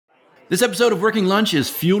This episode of Working Lunch is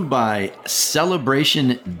fueled by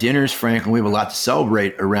celebration dinners, Franklin. We have a lot to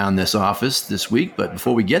celebrate around this office this week. But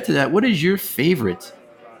before we get to that, what is your favorite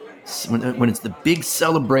when it's the big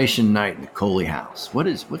celebration night in the Coley house?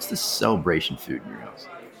 What's the celebration food in your house?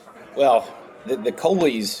 Well, the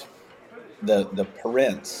Coleys, the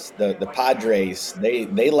parents, the Padres,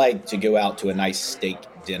 they like to go out to a nice steak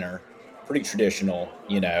dinner, pretty traditional,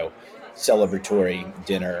 celebratory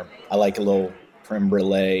dinner. I like a little creme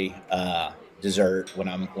brulee dessert when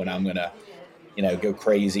I'm gonna go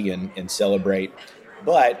crazy and celebrate.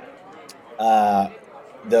 But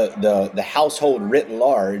the household writ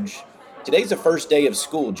large, today's the first day of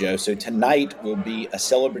school, Joe. So tonight will be a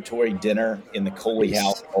celebratory dinner in the Coley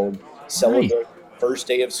household. Celebrate first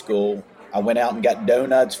day of school. I went out and got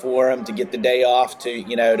donuts for them to get the day off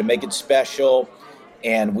to make it special.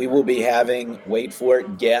 And we will be having, wait for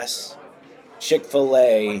it, guess,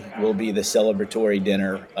 Chick-fil-A will be the celebratory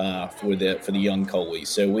dinner for the young Coleys.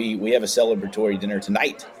 So we have a celebratory dinner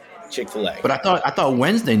tonight, Chick-fil-A. But I thought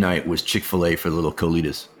Wednesday night was Chick-fil-A for the little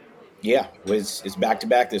Colitas. Yeah, it's back to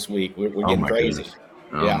back this week. We're getting crazy.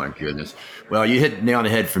 My goodness. Well, you hit nail on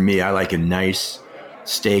the head for me. I like a nice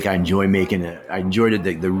steak. I enjoy making it. I enjoyed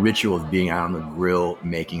the ritual of being out on the grill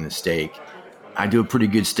making the steak. I do a pretty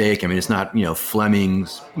good steak. I mean, it's not,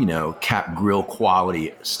 Fleming's, cap grill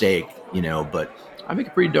quality steak, but I make a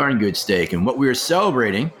pretty darn good steak. And what we're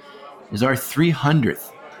celebrating is our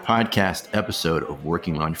 300th podcast episode of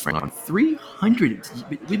Working Lunch, Franklin. 300.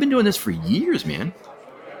 We've been doing this for years, man.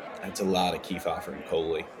 That's a lot of keyfile from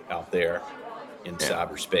Coley out there in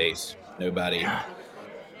cyberspace. Nobody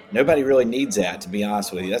really needs that, to be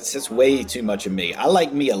honest with you. That's way too much of me. I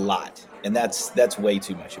like me a lot, and that's way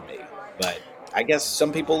too much of me. But I guess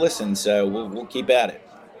some people listen, so we'll keep at it.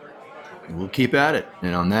 We'll keep at it.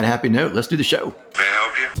 And on that happy note, let's do the show. May I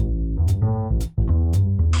help you?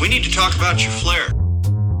 We need to talk about your flair.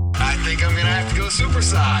 I think I'm going to have to go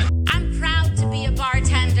superside. I'm proud to be a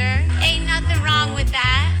bartender. Ain't nothing wrong with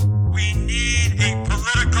that. We need a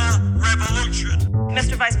political revolution.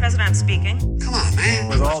 Mr. Vice President, I'm speaking. Come on, man.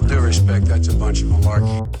 With all due respect, that's a bunch of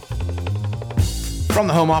malarkey. From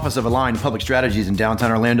the home office of Aligned Public Strategies in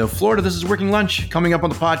downtown Orlando, Florida, this is Working Lunch. Coming up on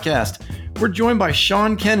the podcast, we're joined by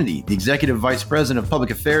Sean Kennedy, the Executive Vice President of Public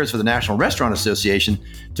Affairs for the National Restaurant Association,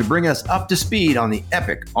 to bring us up to speed on the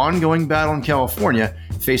epic ongoing battle in California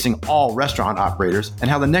facing all restaurant operators and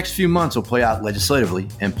how the next few months will play out legislatively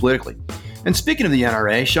and politically. And speaking of the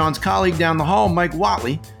NRA, Sean's colleague down the hall, Mike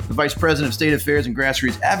Whatley, the Vice President of State Affairs and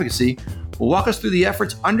Grassroots Advocacy, will walk us through the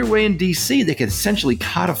efforts underway in D.C. that could essentially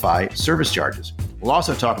codify service charges. We'll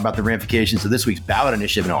also talk about the ramifications of this week's ballot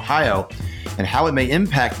initiative in Ohio and how it may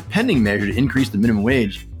impact the pending measure to increase the minimum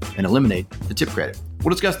wage and eliminate the tip credit.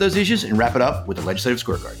 We'll discuss those issues and wrap it up with the legislative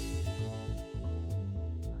scorecard.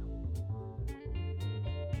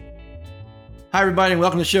 Hi, everybody, and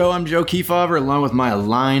welcome to the show. I'm Joe Kefauver, along with my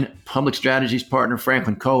Aligned Public Strategies partner,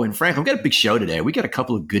 Franklin Coe. And Franklin, we've got a big show today. We got a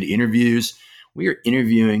couple of good interviews. We are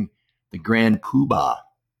interviewing the grand poobah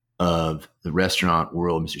of the restaurant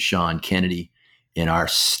world, Mr. Sean Kennedy, and our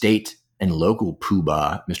state and local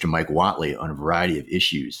poobah, Mr. Mike Whatley, on a variety of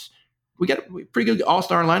issues. We got a pretty good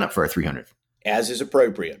all-star lineup for our 300th. As is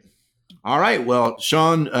appropriate. All right. Well,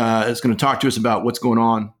 Sean is going to talk to us about what's going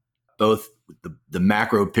on, both the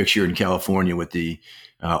macro picture in California with the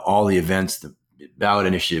all the events, the ballot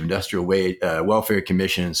initiative, industrial welfare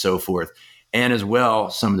commission, and so forth, and as well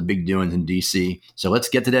some of the big doings in D.C. So let's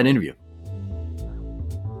get to that interview.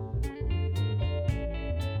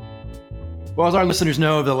 Well, as our listeners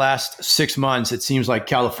know, over the last 6 months, it seems like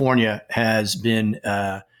California has been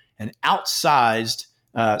an outsized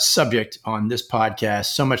subject on this podcast.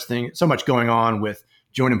 So much going on with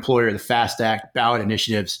joint employer, the FAST Act, ballot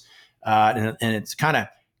initiatives. And it's kind of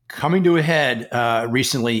coming to a head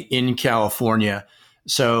recently in California.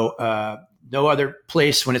 So no other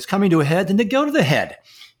place when it's coming to a head than to go to the head.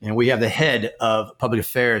 And we have the head of public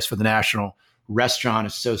affairs for the National Restaurant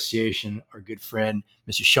Association, our good friend,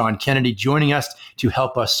 Mr. Sean Kennedy, joining us to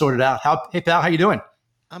help us sort it out. Hey, pal, how you doing?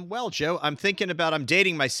 I'm well, Joe. I'm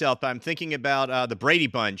dating myself. I'm thinking about the Brady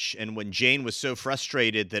Bunch and when Jane was so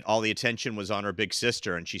frustrated that all the attention was on her big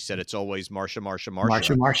sister and she said it's always Marsha.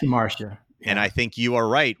 Marsha. And I think you are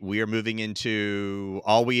right. We are moving into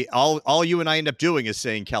all you and I end up doing is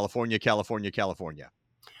saying California, California, California.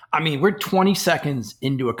 I mean, we're 20 seconds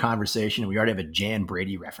into a conversation and we already have a Jan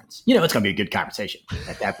Brady reference. It's going to be a good conversation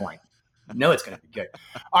at that point. No, it's going to be good.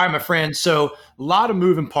 All right, my friend. So a lot of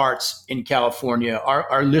moving parts in California.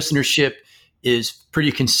 Our listenership is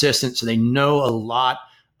pretty consistent, so they know a lot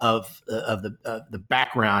of the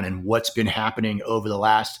background and what's been happening over the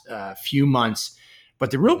last few months. But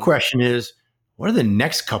the real question is, what do the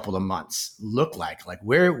next couple of months look like? Like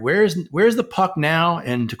where's the puck now?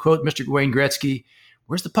 And to quote Mr. Wayne Gretzky,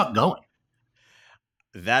 where's the puck going?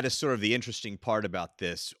 That is sort of the interesting part about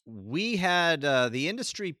this. We had the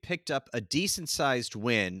industry picked up a decent sized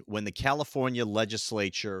win when the California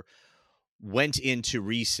legislature went into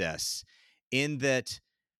recess, in that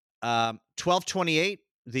 1228,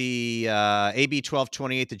 the AB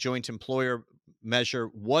 1228, the joint employer measure,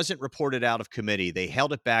 wasn't reported out of committee. They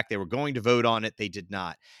held it back. They were going to vote on it. They did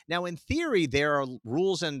not. Now, in theory, there are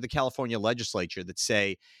rules in the California legislature that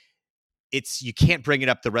say you can't bring it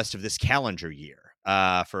up the rest of this calendar year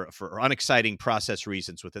for unexciting process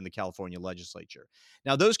reasons within the California legislature.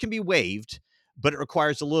 Now, those can be waived, but it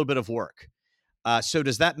requires a little bit of work. So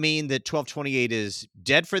does that mean that 1228 is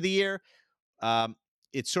dead for the year?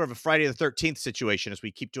 It's sort of a Friday the 13th situation, as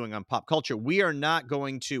we keep doing on pop culture. We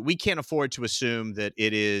can't afford to assume that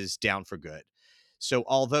it is down for good. So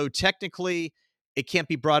although technically it can't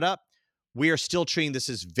be brought up, we are still treating this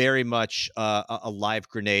as very much a live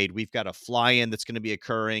grenade. We've got a fly-in that's going to be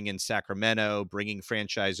occurring in Sacramento, bringing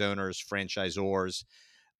franchise owners, franchisors,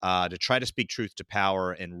 to try to speak truth to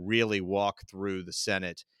power and really walk through the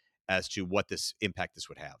Senate as to what this impact this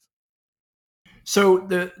would have. So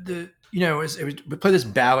we play this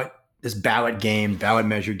ballot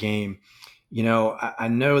measure game. I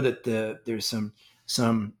know that there's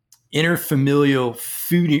some interfamilial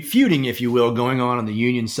feuding, if you will, going on the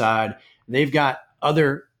union side. They've got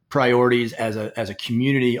other priorities as a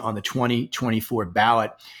community on the 2024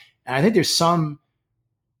 ballot, and I think there's some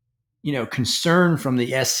concern from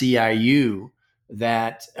the SEIU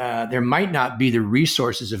that there might not be the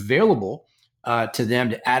resources available to them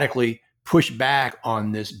to adequately push back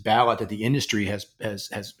on this ballot that the industry has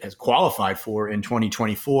qualified for in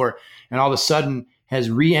 2024, and all of a sudden has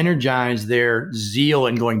re-energized their zeal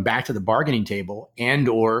in going back to the bargaining table and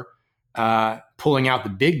or pulling out the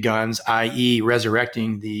big guns, i.e.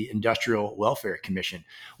 resurrecting the Industrial Welfare Commission.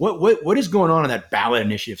 What is going on in that ballot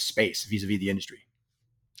initiative space vis-a-vis the industry?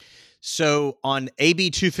 So on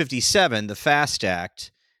AB 257, the FAST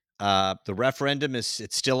Act, the referendum it's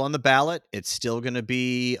still on the ballot. It's still going to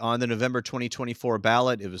be on the November 2024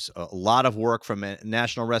 ballot. It was a lot of work from a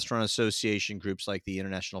National Restaurant Association, groups like the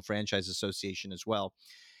International Franchise Association as well.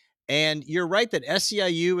 And you're right that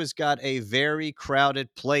SEIU has got a very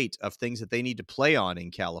crowded plate of things that they need to play on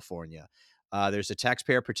in California. There's a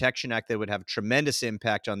Taxpayer Protection Act that would have tremendous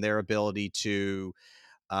impact on their ability to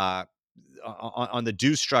on the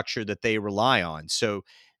due structure that they rely on. So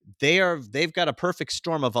they've got a perfect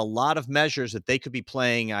storm of a lot of measures that they could be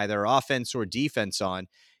playing either offense or defense on.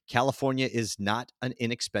 California is not an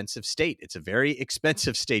inexpensive state. It's a very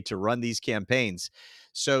expensive state to run these campaigns.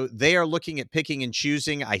 So they are looking at picking and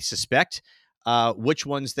choosing, I suspect, which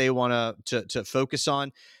ones they want to focus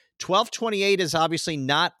on. 1228 is obviously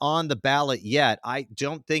not on the ballot yet. I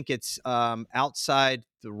don't think it's outside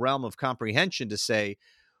the realm of comprehension to say,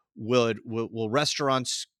 will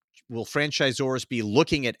franchisors be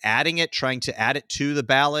looking at adding it, trying to add it to the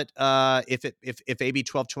ballot if AB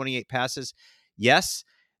 1228 passes? Yes,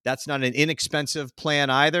 that's not an inexpensive plan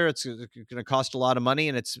either. It's going to cost a lot of money,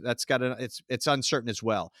 and it's uncertain as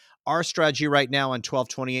well. Our strategy right now on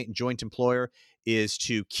 1228 and joint employer is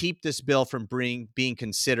to keep this bill from being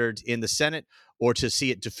considered in the Senate, or to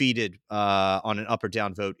see it defeated on an up or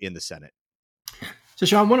down vote in the Senate. So,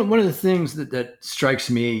 Sean, one of the things that strikes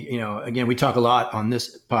me, again, we talk a lot on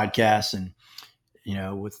this podcast and,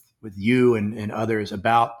 with you and others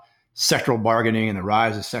about sectoral bargaining and the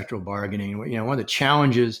rise of sectoral bargaining. One of the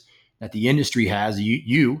challenges that the industry has,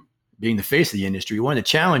 you being the face of the industry, one of the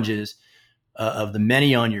challenges of the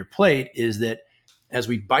many on your plate is that as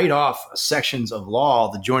we bite off sections of law,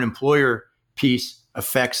 the joint employer piece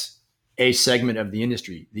affects a segment of the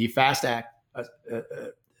industry. The FAST Act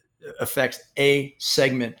affects a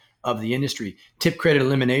segment of the industry. Tip credit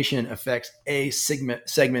elimination affects a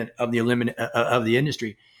segment of the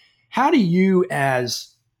industry. How do you,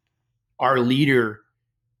 as our leader,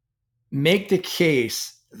 make the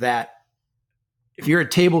case that if you're a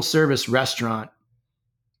table service restaurant,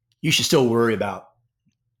 you should still worry about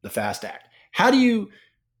the FAST Act? How do you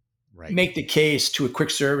make the case to a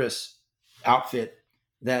quick service outfit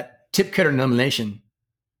that tip credit elimination,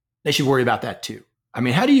 they should worry about that too? I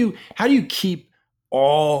mean, how do you keep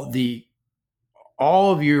all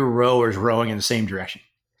of your rowers rowing in the same direction?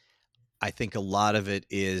 I think a lot of it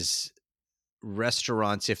is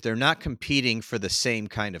restaurants, if they're not competing for the same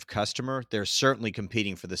kind of customer, they're certainly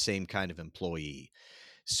competing for the same kind of employee.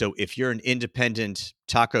 So if you're an independent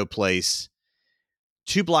taco place,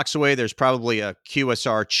 2 blocks away, there's probably a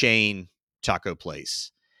QSR chain taco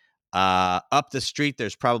place. Up the street,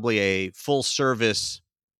 there's probably a full service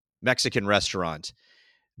Mexican restaurant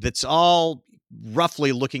that's all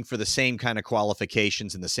roughly looking for the same kind of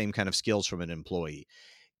qualifications and the same kind of skills from an employee.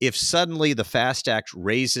 If suddenly the FAST Act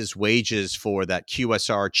raises wages for that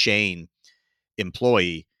QSR chain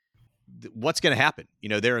employee, what's going to happen?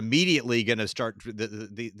 They're immediately going to start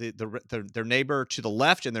their neighbor to the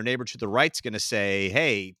left and their neighbor to the right's going to say,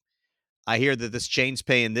 hey, I hear that this chain's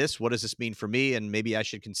paying this. What does this mean for me? And maybe I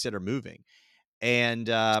should consider moving. And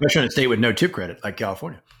especially in a state with no tip credit like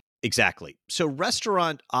California. Exactly. So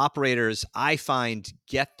restaurant operators, I find,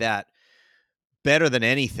 get that better than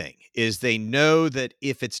anything. Is they know that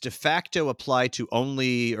if it's de facto applied to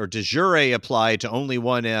only, or de jure applied to only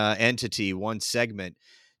one entity, one segment,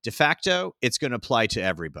 de facto, it's going to apply to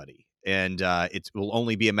everybody. And it will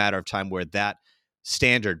only be a matter of time where that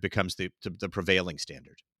standard becomes the prevailing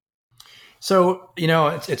standard. So,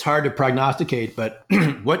 it's hard to prognosticate, but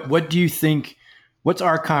what do you think? What's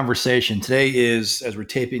our conversation? Today is, as we're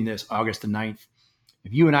taping this, August the 9th.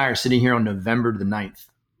 If you and I are sitting here on November the 9th,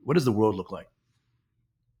 what does the world look like?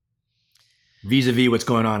 Vis-a-vis what's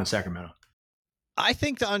going on in Sacramento. I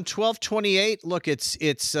think that on 12/28, look, it's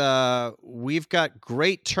we've got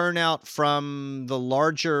great turnout from the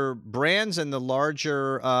larger brands and the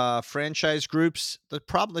larger franchise groups.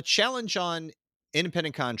 The challenge on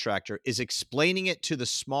independent contractor is explaining it to the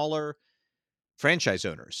smaller franchise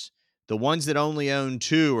owners, the ones that only own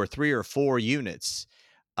 2 or 3 or 4 units.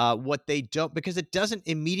 What they don't, because it doesn't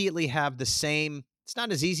immediately have the same. It's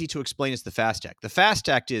not as easy to explain as the FAST Act. The FAST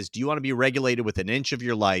Act is, do you want to be regulated with an inch of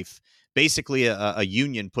your life, basically a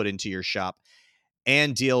union put into your shop,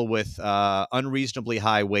 and deal with unreasonably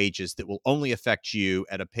high wages that will only affect you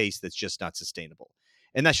at a pace that's just not sustainable?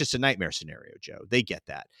 And that's just a nightmare scenario, Joe. They get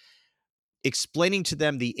that. Explaining to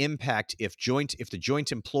them the impact if the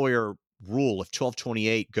joint employer rule of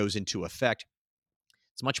 12/28 goes into effect,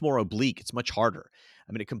 it's much more oblique. It's much harder.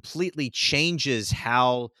 I mean, it completely changes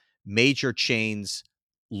how major chains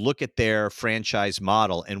look at their franchise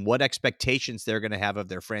model and what expectations they're going to have of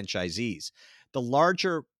their franchisees. The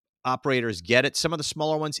larger operators get it. Some of the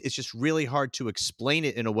smaller ones, it's just really hard to explain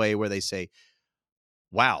it in a way where they say,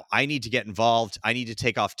 wow, I need to get involved. I need to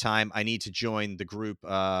take off time. I need to join the group,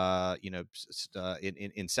 in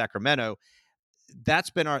Sacramento. That's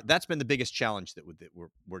been the biggest challenge that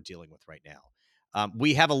we're dealing with right now.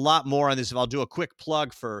 We have a lot more on this. I'll do a quick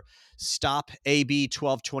plug for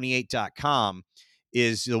stopab1228.com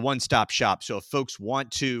is the one-stop shop. So if folks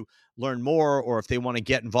want to learn more, or if they want to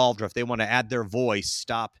get involved, or if they want to add their voice,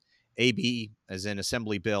 Stop AB, as in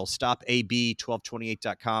Assembly Bill,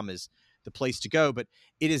 stopab1228.com is the place to go. But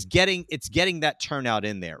it's getting that turnout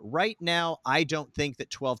in there. Right now, I don't think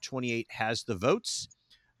that 1228 has the votes,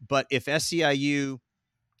 but if SEIU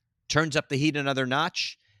turns up the heat another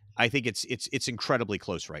notch, I think it's incredibly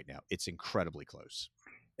close right now. It's incredibly close.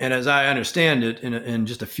 And as I understand it, in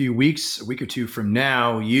just a week or two from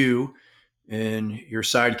now, you and your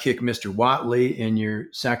sidekick, Mr. Whatley, and your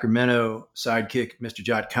Sacramento sidekick, Mr.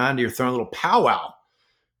 Jotkondi, are throwing a little powwow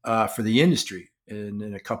for the industry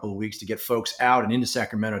in a couple of weeks to get folks out and into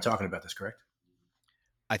Sacramento talking about this, correct?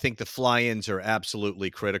 I think the fly-ins are absolutely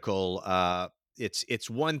critical. It's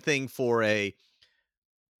one thing for a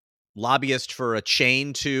lobbyist for a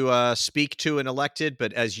chain to speak to an elected,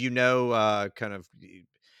 but as you know, kind of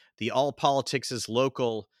the all politics is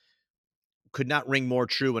local could not ring more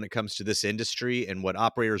true when it comes to this industry. And what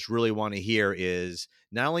operators really want to hear is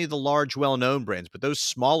not only the large, well-known brands, but those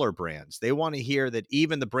smaller brands. They want to hear that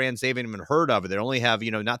even the brands they haven't even heard of, that only have,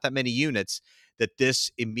 not that many units, that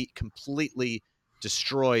this completely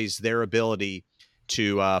destroys their ability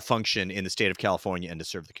to function in the state of California and to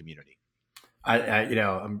serve the community.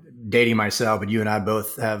 I'm dating myself, but you and I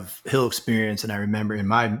both have Hill experience. And I remember in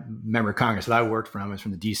my member of Congress that I worked from, I was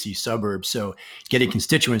from the DC suburbs. So getting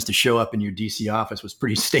constituents to show up in your DC office was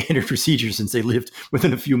pretty standard procedure since they lived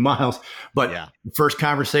within a few miles. But The first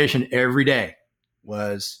conversation every day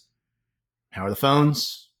was, how are the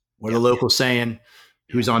phones? What are the locals saying?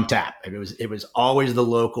 Who's on tap? It was always the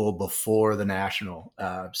local before the national.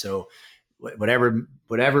 So whatever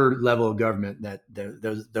level of government, that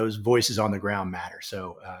those voices on the ground matter.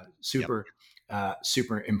 So super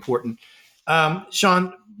important.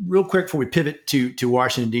 Sean, real quick before we pivot to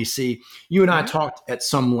Washington, D.C., you and I talked at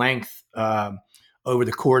some length over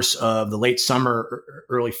the course of the late summer,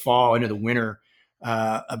 early fall, into the winter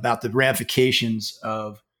about the ramifications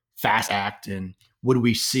of FAST Act and would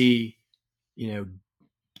we see,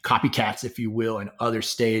 copycats, if you will, in other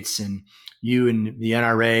states, and you and the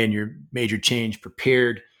NRA and your major change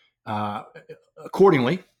prepared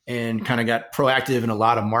accordingly and kind of got proactive in a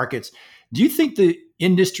lot of markets. Do you think that,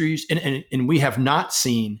 industries, and we have not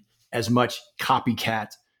seen as much copycat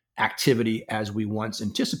activity as we once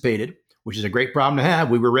anticipated, which is a great problem to have.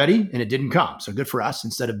 We were ready and it didn't come. So good for us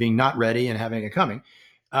instead of being not ready and having it coming.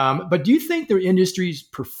 But do you think their industry's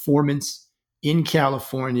performance in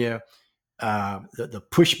California, the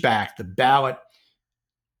pushback, the ballot,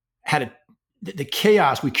 the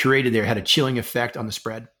chaos we created there had a chilling effect on the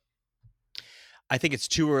spread? I think it's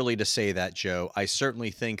too early to say that, Joe. I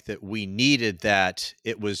certainly think that we needed that.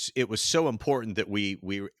 It was so important that we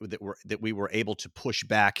were able to push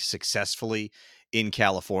back successfully in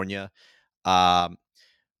California.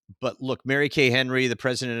 But look, Mary Kay Henry, the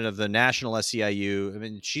president of the National SEIU, I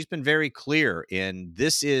mean, she's been very clear in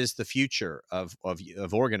this is the future of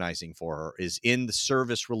organizing for her, is in the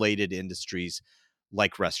service-related industries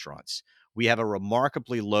like restaurants. We have a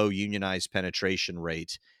remarkably low unionized penetration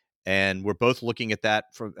rate, and we're both looking at that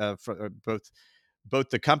for both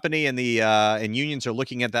the company and the and unions are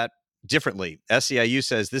looking at that differently. SEIU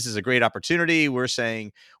says this is a great opportunity. We're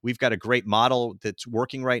saying we've got a great model that's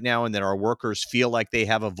working right now, and that our workers feel like they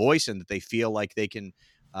have a voice and that they feel like they can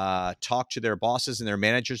talk to their bosses and their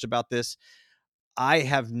managers about this. I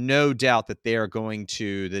have no doubt that that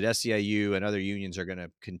SEIU and other unions are going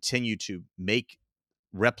to continue to make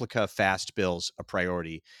replica fast bills a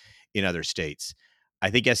priority in other states. I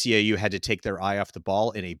think SEIU had to take their eye off the ball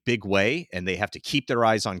in a big way, and they have to keep their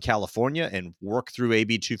eyes on California and work through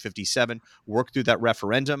AB 257, work through that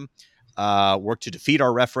referendum, work to defeat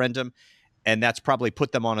our referendum, and that's probably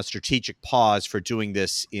put them on a strategic pause for doing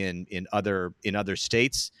this in other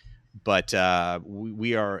states. But we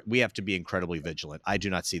have to be incredibly vigilant. I do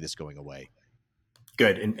not see this going away.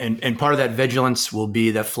 Good, and part of that vigilance will be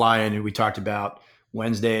that fly-in we talked about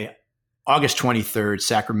Wednesday, August 23rd,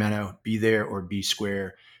 Sacramento. Be there or be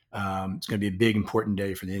square. It's going to be a big, important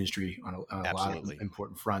day for the industry on a lot of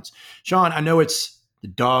important fronts. Sean, I know it's the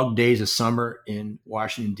dog days of summer in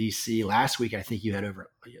Washington, D.C. Last week, I think you had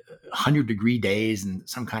over 100-degree days and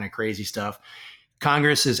some kind of crazy stuff.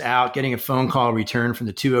 Congress is out getting a phone call returned from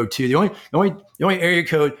the 202. The only area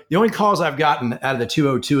code, the only calls I've gotten out of the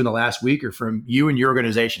 202 in the last week are from you and your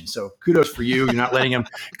organization. So kudos for you. You're not letting them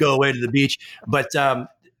go away to the beach. But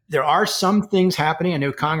there are some things happening. I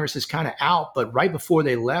know Congress is kind of out, but right before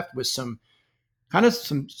they left was some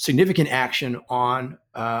significant action on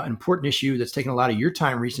an important issue that's taken a lot of your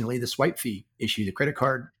time recently, the swipe fee issue, the credit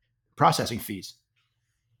card processing fees.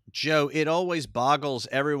 Joe, it always boggles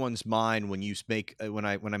everyone's mind when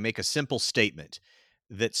I make a simple statement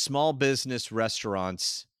that small business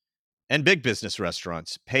restaurants and big business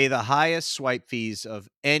restaurants pay the highest swipe fees of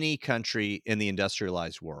any country in the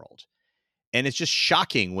industrialized world. And it's just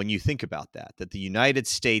shocking when you think about that the United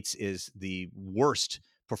States is the worst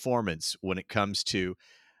performance when it comes to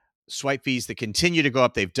swipe fees that continue to go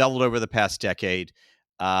up. They've doubled over the past decade,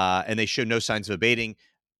 and they show no signs of abating.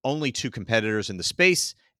 Only two competitors in the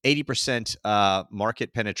space, 80%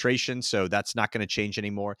 market penetration, so that's not going to change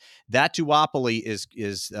anymore. That duopoly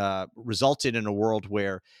is resulted in a world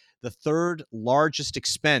where the third largest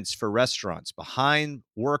expense for restaurants, behind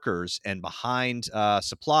workers and behind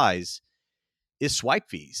supplies, is swipe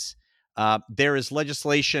fees. There is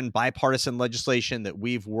bipartisan legislation that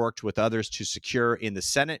we've worked with others to secure in the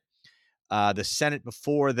Senate. The Senate,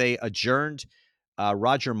 before they adjourned, Senator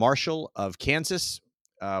Roger Marshall of Kansas,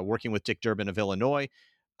 working with Dick Durbin of Illinois,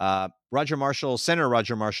 Senator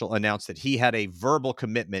Roger Marshall announced that he had a verbal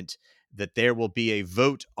commitment that there will be a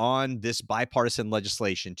vote on this bipartisan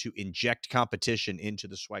legislation to inject competition into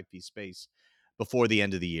the swipe fee space before the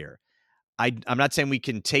end of the year. I'm not saying we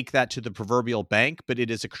can take that to the proverbial bank, but it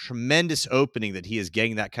is a tremendous opening that he is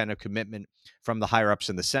getting that kind of commitment from the higher ups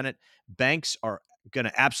in the Senate. Banks are going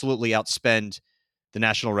to absolutely outspend the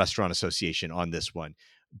National Restaurant Association on this one.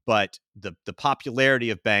 But the popularity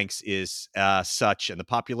of banks is such, and the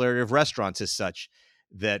popularity of restaurants is such,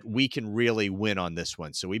 that we can really win on this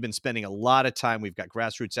one. So we've been spending a lot of time. We've got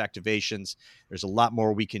grassroots activations. There's a lot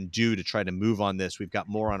more we can do to try to move on this. We've got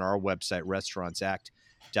more on our website,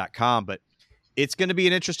 restaurantsact.com. But it's going to be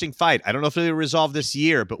an interesting fight. I don't know if it'll resolve this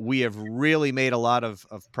year, but we have really made a lot of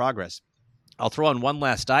progress. I'll throw on one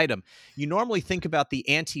last item. You normally think about the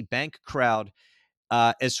anti-bank crowd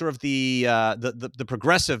as sort of the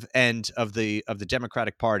progressive end of the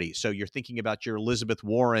Democratic Party. So you're thinking about your Elizabeth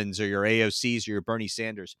Warrens or your AOCs or your Bernie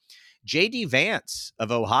Sanders. J.D. Vance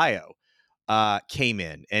of Ohio came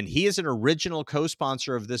in, and he is an original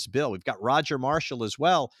co-sponsor of this bill. We've got Roger Marshall as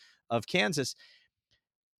well of Kansas.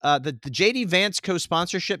 The J.D. Vance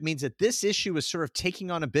co-sponsorship means that this issue is sort of taking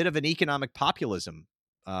on a bit of an economic populism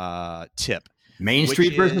tip. Main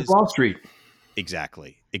Street versus Wall Street.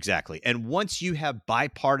 Exactly. And once you have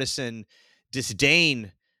bipartisan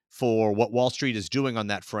disdain for what Wall Street is doing on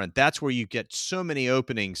that front, that's where you get so many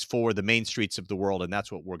openings for the main streets of the world, and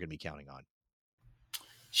that's what we're going to be counting on.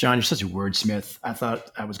 Sean, you're such a wordsmith. I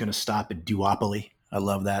thought I was going to stop at duopoly. I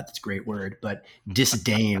love that. That's a great word. But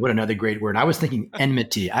disdain, what another great word. I was thinking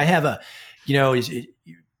enmity. I have a,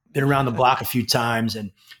 been around the block a few times,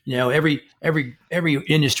 and every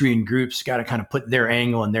industry and group's got to kind of put their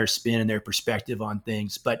angle and their spin and their perspective on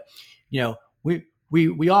things. But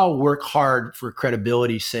we all work hard for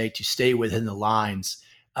credibility's sake to stay within the lines.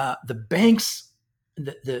 The banks,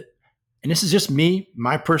 and this is just me,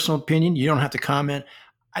 my personal opinion. You don't have to comment.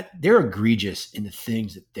 They're egregious in the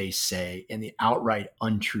things that they say and the outright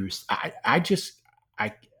untruths.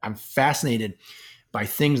 I'm fascinated by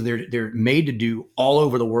things they're made to do all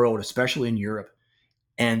over the world, especially in Europe,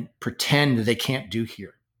 and pretend that they can't do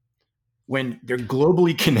here, when they're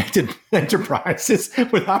globally connected enterprises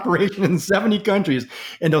with operation in 70 countries,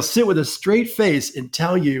 and they'll sit with a straight face and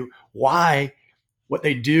tell you why what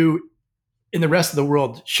they do in the rest of the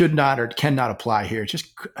world should not or cannot apply here.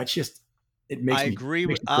 It makes me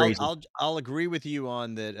crazy. I'll agree with you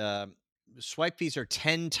on that. Swipe fees are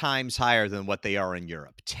 10 times higher than what they are in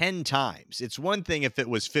Europe. 10 times. It's one thing if it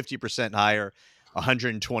was 50% higher,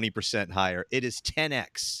 120% higher. It is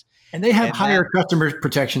 10x. And they have higher customer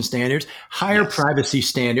protection standards, higher privacy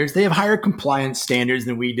standards. They have higher compliance standards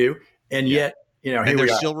than we do. And yet, here we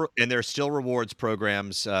are. And there's still rewards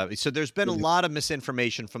programs. So there's been a lot of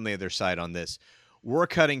misinformation from the other side on this. We're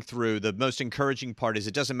cutting through. The most encouraging part is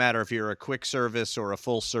it doesn't matter if you're a quick service or a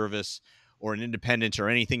full service or an independent or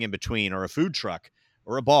anything in between, or a food truck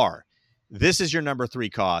or a bar. This is your number 3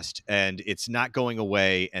 cost, and it's not going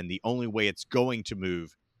away. And the only way it's going to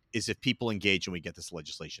move is if people engage and we get this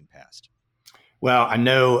legislation passed. Well, I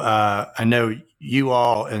know you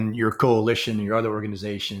all and your coalition and your other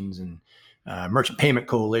organizations and Merchant Payment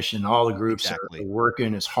Coalition, all the groups are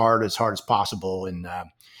working as hard as possible. And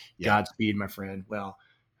Godspeed, my friend. Well,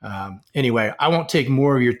 anyway, I won't take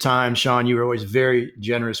more of your time, Sean. You were always very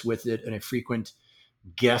generous with it, and a frequent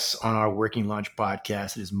guest on our Working Lunch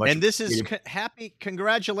podcast. It is much. And this is happy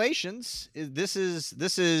congratulations. This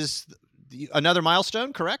is another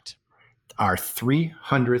milestone, correct? Our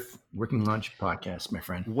 300th Working Lunch podcast, my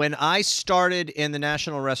friend. When I started in the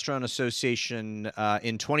National Restaurant Association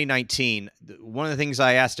in 2019, one of the things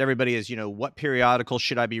I asked everybody is, what periodical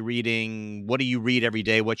should I be reading? What do you read every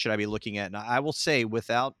day? What should I be looking at? And I will say,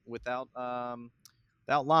 without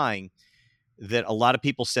lying, that a lot of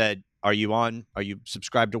people said, are you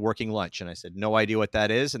subscribed to Working Lunch? And I said, no idea what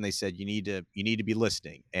that is. And they said, you need to be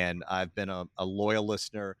listening. And I've been a loyal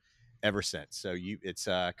listener ever since. So it's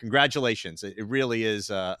congratulations. It really is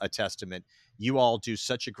a testament. You all do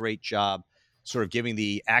such a great job sort of giving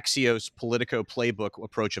the Axios Politico playbook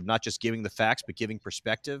approach of not just giving the facts, but giving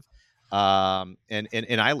perspective. We all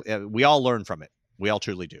learn from it. We all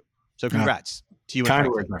truly do. So congrats to you. Kind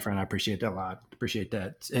words, my friend. I appreciate that a lot. Appreciate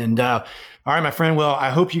that. And all right, my friend. Well, I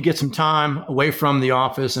hope you get some time away from the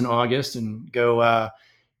office in August and go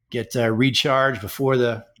get recharged before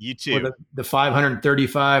the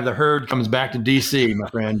 535, the herd comes back to DC, my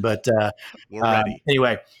friend. But we're ready.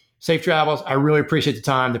 Anyway, safe travels. I really appreciate the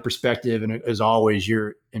time, the perspective, and as always,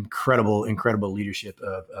 your incredible leadership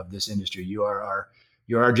of this industry. You're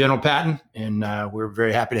our General Patton, and we're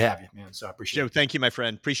very happy to have you, man. So I appreciate it. Thank you, my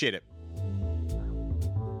friend. Appreciate it.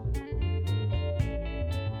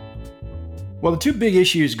 Well, the two big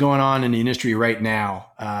issues going on in the industry right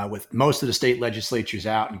now, with most of the state legislatures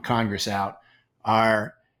out and Congress out,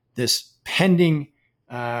 are this pending,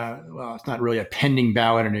 it's not really a pending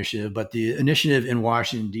ballot initiative, but the initiative in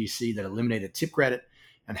Washington, D.C. that eliminated tip credit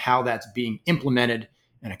and how that's being implemented,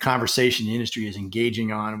 and a conversation the industry is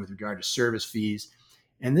engaging on with regard to service fees.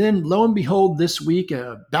 And then, lo and behold, this week,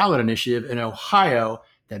 a ballot initiative in Ohio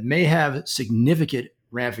that may have significant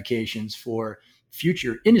ramifications for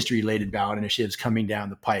future industry-related ballot initiatives coming down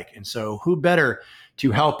the pike. And so who better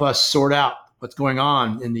to help us sort out what's going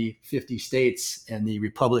on in the 50 states and the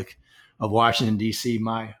Republic of Washington, D.C.,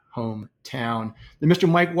 my hometown, than Mr.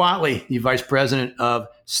 Mike Whatley, the Vice President of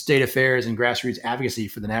State Affairs and Grassroots Advocacy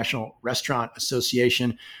for the National Restaurant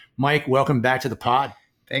Association. Mike, welcome back to the pod.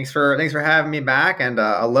 Thanks for having me back. And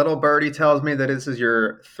a little birdie tells me that this is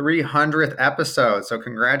your 300th episode. So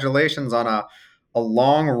congratulations on a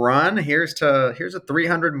long run. Here's a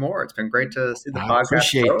 300 more. It's been great to see the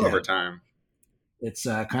podcast grow over time. It's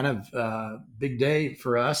kind of a big day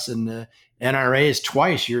for us. And the NRA is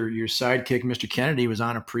twice. Your sidekick, Mr. Kennedy, was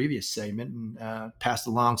on a previous segment and passed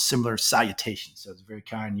along similar salutations. So it's very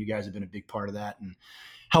kind. You guys have been a big part of that and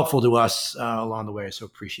helpful to us along the way. So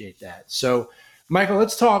appreciate that. So, Michael,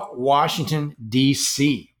 let's talk Washington,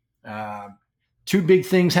 D.C. two big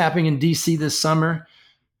things happening in DC this summer.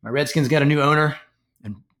 My Redskins got a new owner,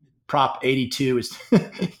 and Prop 82 is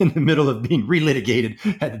in the middle of being relitigated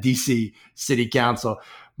at the DC City Council.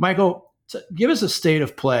 Michael, give us a state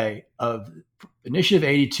of play of Initiative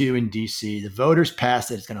 82 in DC. The voters passed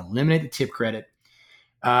it. It's going to eliminate the tip credit.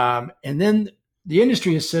 And then the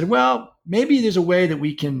industry has said, well, maybe there's a way that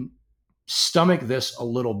we can stomach this a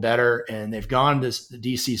little better. And they've gone to the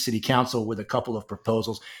DC City Council with a couple of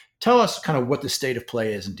proposals. Tell us kind of what the state of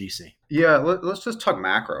play is in DC. Yeah, let's just talk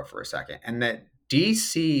macro for a second. And that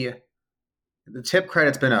DC, the tip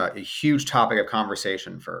credit's been a huge topic of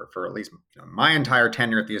conversation for at least my entire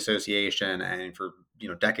tenure at the association and for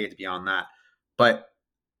decades beyond that. But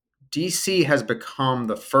DC has become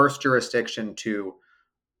the first jurisdiction to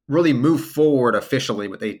really move forward officially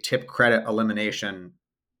with a tip credit elimination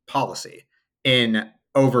policy in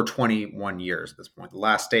over 21 years at this point. The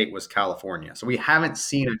last state was California. So we haven't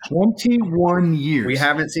seen 21 years. We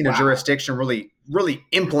haven't seen a jurisdiction really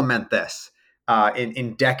implement this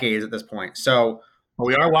in decades at this point. So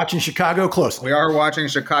we are watching Chicago closely. We are watching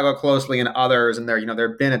Chicago closely and others, and there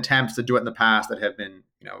have been attempts to do it in the past that have been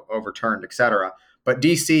overturned, et cetera. But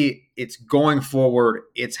DC, it's going forward,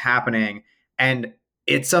 it's happening, and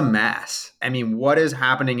it's a mess. I mean, what is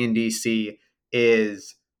happening in DC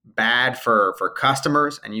is bad for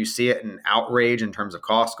customers, and you see it in outrage in terms of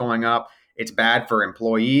costs going up. It's bad for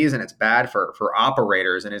employees, and it's bad for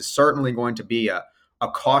operators, and it's certainly going to be a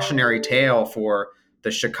cautionary tale for the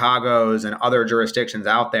Chicagos and other jurisdictions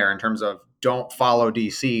out there in terms of don't follow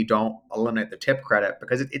DC, don't eliminate the tip credit,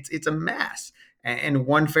 because it's a mess. And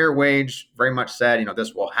One Fair Wage very much said,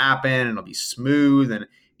 this will happen and it'll be smooth and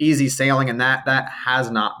easy sailing, and that has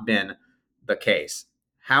not been the case.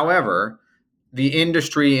 However, the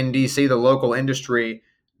industry in DC, the local industry,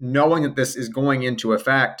 knowing that this is going into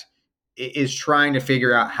effect, is trying to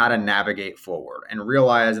figure out how to navigate forward and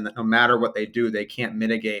realizing that no matter what they do, they can't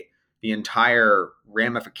mitigate the entire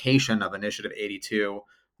ramification of Initiative 82,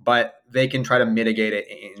 but they can try to mitigate it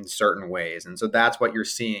in certain ways. And so that's what you're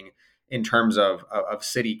seeing in terms of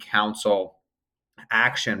city council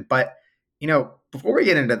action. But, before we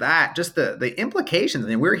get into that, just the implications. I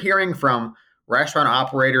mean, we're hearing from restaurant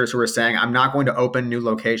operators who are saying, I'm not going to open new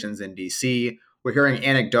locations in DC. We're hearing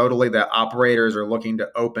anecdotally that operators are looking to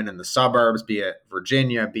open in the suburbs, be it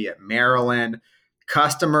Virginia, be it Maryland.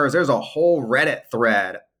 Customers, there's a whole Reddit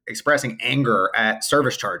thread expressing anger at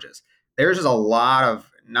service charges. There's just a lot of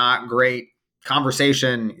not great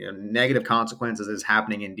conversation, negative consequences is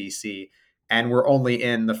happening in DC. And we're only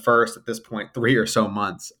in the first, at this point, 3 or so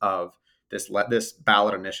months of this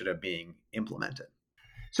ballot initiative being implemented.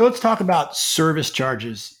 So let's talk about service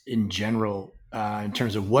charges in general, in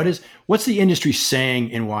terms of what's the industry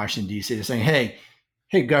saying in Washington, D.C. They're saying,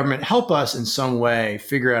 hey, government, help us in some way,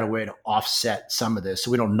 figure out a way to offset some of this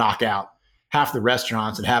so we don't knock out half the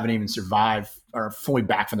restaurants that haven't even survived or are fully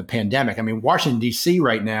back from the pandemic. I mean, Washington, D.C.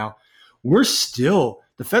 right now, the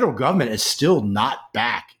federal government is still not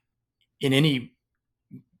back in any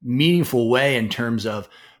meaningful way in terms of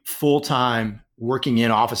full-time working in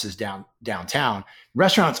offices downtown.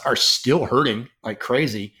 Restaurants are still hurting like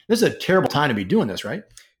crazy. This is a terrible time to be doing this, right?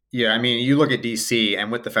 Yeah, I mean, you look at DC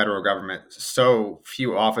and with the federal government, so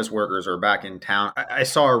few office workers are back in town. I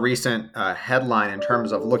saw a recent headline in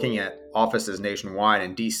terms of looking at offices nationwide,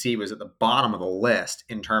 and DC was at the bottom of the list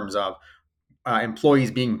in terms of employees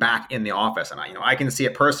being back in the office. And I can see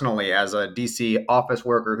it personally as a DC office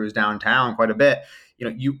worker who's downtown quite a bit.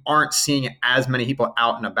 You aren't seeing as many people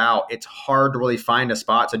out and about. It's hard to really find a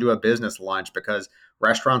spot to do a business lunch because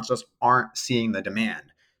restaurants just aren't seeing the demand.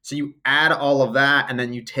 So you add all of that, and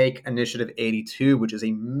then you take Initiative 82, which is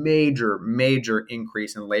a major, major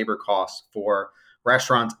increase in labor costs for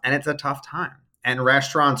restaurants, and it's a tough time. And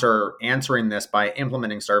restaurants are answering this by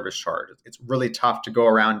implementing service charges. It's really tough to go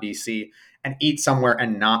around DC and eat somewhere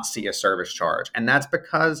and not see a service charge. And that's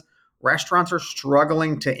because restaurants are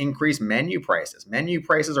struggling to increase menu prices. Menu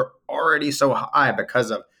prices are already so high because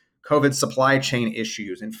of COVID supply chain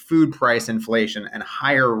issues and food price inflation and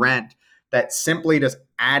higher rent that simply just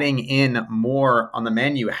adding in more on the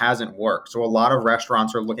menu hasn't worked. So a lot of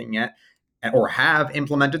restaurants are looking at or have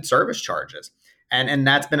implemented service charges. And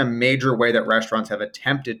that's been a major way that restaurants have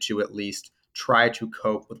attempted to at least try to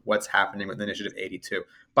cope with what's happening with Initiative 82.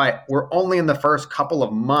 But we're only in the first couple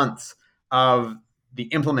of months of the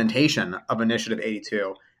implementation of Initiative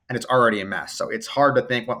 82, and it's already a mess. So it's hard to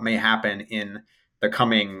think what may happen in the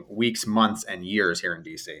coming weeks, months, and years here in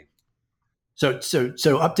DC. So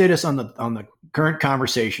update us on the current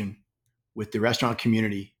conversation with the restaurant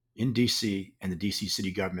community in DC and the DC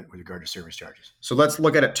city government with regard to service charges? So let's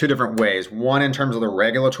look at it two different ways. One, in terms of the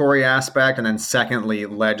regulatory aspect, and then secondly,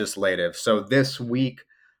 legislative. So this week,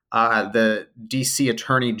 the DC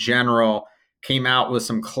Attorney General came out with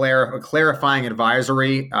some clarifying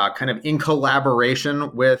advisory, kind of in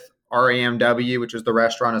collaboration with RAMW, which is the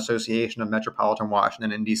Restaurant Association of Metropolitan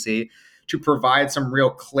Washington and DC, to provide some real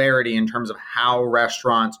clarity in terms of how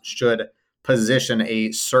restaurants should position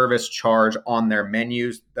a service charge on their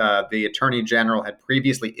menus. The Attorney General had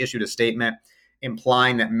previously issued a statement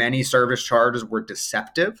implying that many service charges were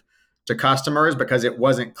deceptive to customers because it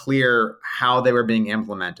wasn't clear how they were being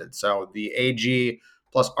implemented. So the AG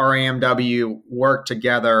plus RAMW worked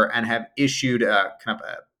together and have issued a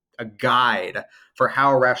guide for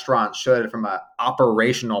how restaurants should, from an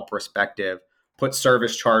operational perspective, put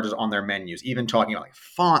service charges on their menus, even talking about like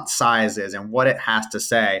font sizes and what it has to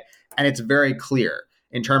say. And it's very clear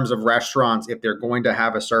in terms of restaurants, if they're going to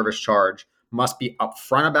have a service charge, must be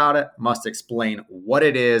upfront about it, must explain what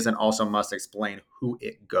it is, and also must explain who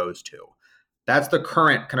it goes to. That's the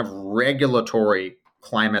current kind of regulatory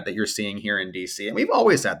climate that you're seeing here in DC. And we've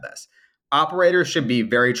always said this. Operators should be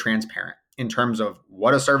very transparent in terms of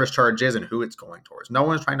what a service charge is and who it's going towards. No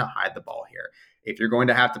one's trying to hide the ball here. If you're going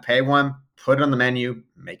to have to pay one, put it on the menu,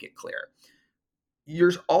 make it clear.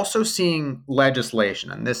 You're also seeing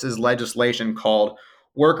legislation, and this is legislation called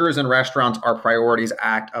Workers in Restaurants Are Priorities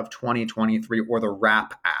Act of 2023, or the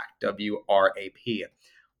WRAP Act, WRAP,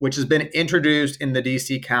 which has been introduced in the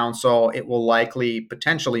DC Council. It will likely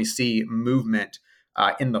potentially see movement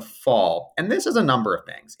in the fall. And this is a number of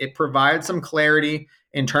things. It provides some clarity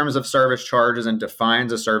in terms of service charges and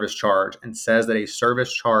defines a service charge and says that a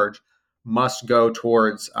service charge must go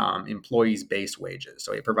towards employees' base wages.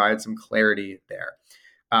 So it provides some clarity there.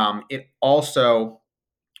 It also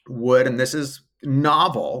would, and this is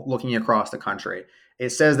novel looking across the country, it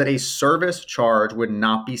says that a service charge would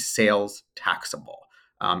not be sales taxable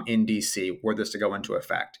in DC were this to go into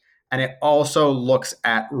effect. And it also looks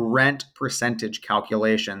at rent percentage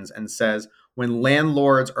calculations and says when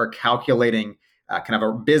landlords are calculating kind of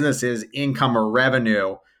a business's income or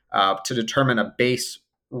revenue to determine a base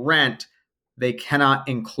rent, they cannot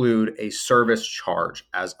include a service charge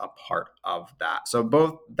as a part of that. So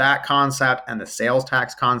both that concept and the sales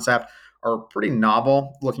tax concept are pretty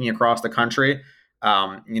novel looking across the country.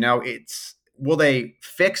 Will they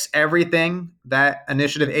fix everything that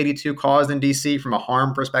Initiative 82 caused in DC from a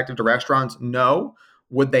harm perspective to restaurants? No.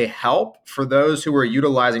 Would they help for those who are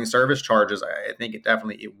utilizing service charges? I think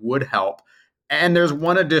it would help. And there's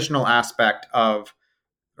two additional aspects of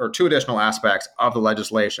the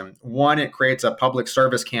legislation. One, it creates a public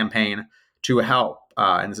service campaign to help,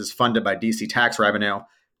 and this is funded by DC tax revenue,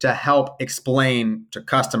 to help explain to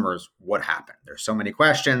customers what happened. There's so many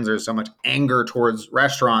questions, there's so much anger towards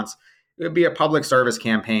restaurants. It would be a public service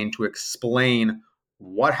campaign to explain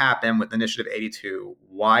what happened with Initiative 82,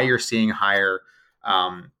 why you're seeing higher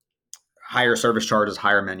service charges,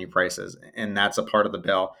 higher menu prices, and that's a part of the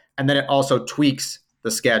bill. And then it also tweaks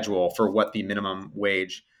the schedule for what the minimum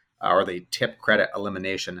wage or the tip credit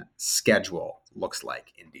elimination schedule looks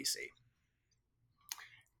like in DC.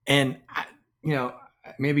 And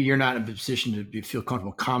maybe you're not in a position to feel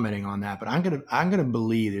comfortable commenting on that, but I'm gonna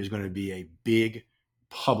believe there's going to be a big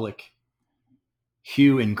public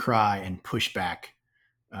hue and cry and pushback.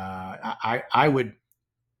 I would,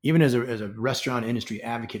 even as a restaurant industry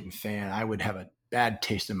advocate and fan, I would have a bad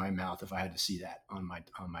taste in my mouth if I had to see that on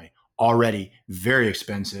my already very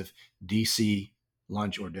expensive DC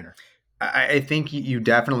lunch or dinner. I think you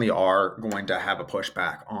definitely are going to have a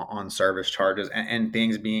pushback on service charges and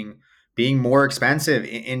things being more expensive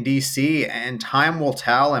in DC, and time will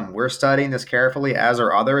tell. And we're studying this carefully, as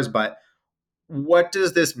are others. But what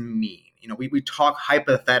does this mean? We talk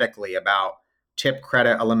hypothetically about tip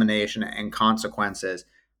credit elimination and consequences.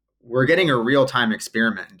 We're getting a real-time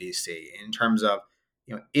experiment in DC in terms of,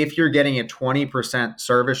 if you're getting a 20%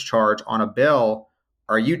 service charge on a bill,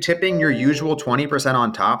 are you tipping your usual 20%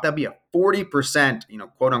 on top? That'd be a 40%,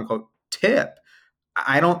 quote unquote tip.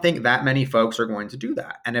 I don't think that many folks are going to do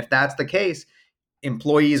that. And if that's the case,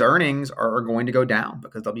 employees' earnings are going to go down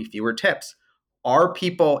because there'll be fewer tips. Are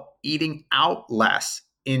people eating out less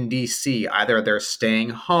in DC? Either they're staying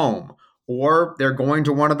home or they're going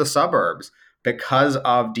to one of the suburbs because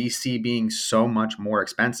of DC being so much more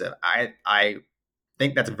expensive. I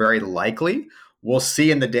think that's very likely. We'll see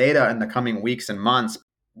in the data in the coming weeks and months.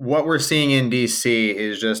 What we're seeing in DC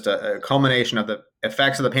is just a culmination of the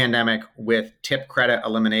effects of the pandemic with tip credit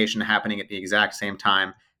elimination happening at the exact same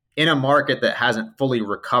time in a market that hasn't fully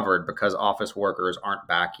recovered because office workers aren't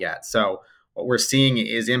back yet. So what we're seeing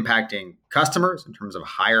is impacting customers in terms of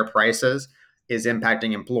higher prices, is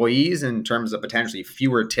impacting employees in terms of potentially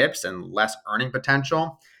fewer tips and less earning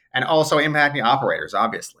potential, and also impacting operators,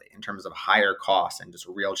 obviously, in terms of higher costs and just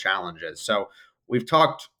real challenges. So we've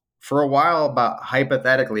talked for a while about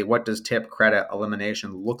hypothetically, what does tip credit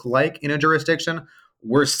elimination look like in a jurisdiction?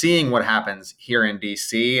 We're seeing what happens here in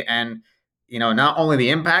DC, and not only the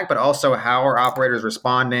impact, but also how are operators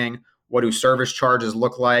responding? What do service charges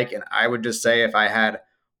look like? And I would just say, if I had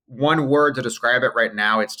one word to describe it right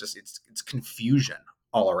now, it's confusion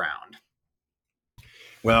all around.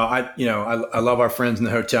 Well, I love our friends in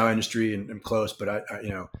the hotel industry and I'm close, but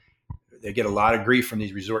they get a lot of grief from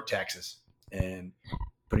these resort taxes and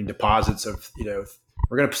putting deposits of,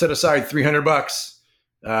 we're going to set aside $300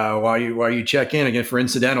 while you check in again for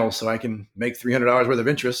incidental, so I can make $300 worth of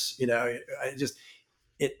interest.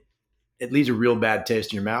 It leaves a real bad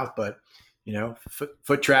taste in your mouth. But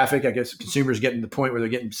foot traffic, I guess consumers getting to the point where they're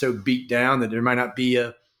getting so beat down that there might not be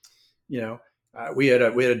we had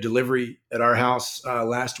a delivery at our house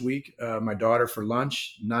last week. My daughter for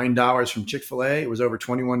lunch, $9 from Chick-fil-A. It was over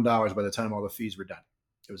 $21 by the time all the fees were done.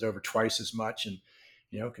 It was over twice as much, and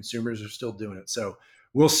consumers are still doing it. So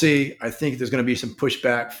we'll see. I think there's going to be some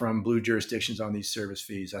pushback from blue jurisdictions on these service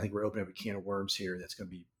fees. I think we're opening up a can of worms here that's going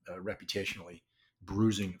to be reputationally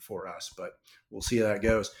bruising for us, but we'll see how that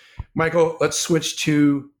goes. Michael, let's switch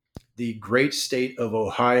to the great state of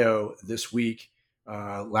Ohio this week.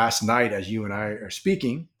 Last night, as you and I are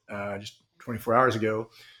speaking, just 24 hours ago,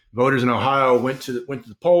 voters in Ohio went to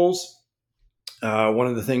the polls. One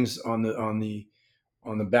of the things on the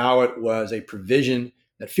ballot was a provision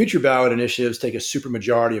that future ballot initiatives take a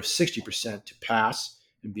supermajority of 60% to pass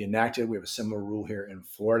and be enacted. We have a similar rule here in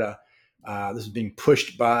Florida. This is being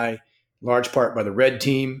pushed by large part by the red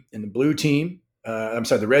team and the blue team.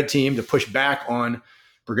 The red team to push back on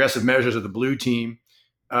progressive measures of the blue team.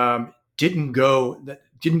 Didn't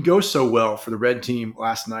go so well for the red team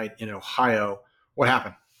last night in Ohio. What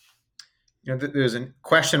happened? There's a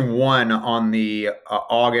question 1 on the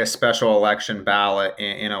August special election ballot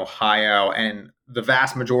in Ohio, and the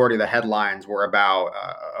vast majority of the headlines were about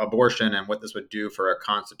abortion and what this would do for a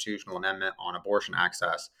constitutional amendment on abortion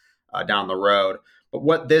access down the road. But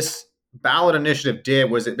what this ballot initiative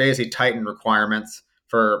did was it basically tightened requirements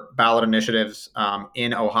for ballot initiatives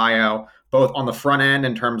in Ohio, both on the front end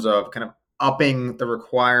in terms of kind of upping the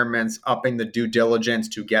requirements, upping the due diligence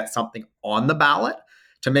to get something on the ballot,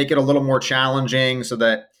 to make it a little more challenging, so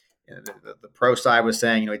that the pro side was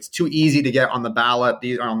saying, it's too easy to get on the ballot.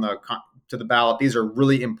 These are to the ballot. These are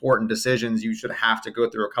really important decisions. You should have to go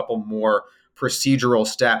through a couple more procedural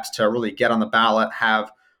steps to really get on the ballot,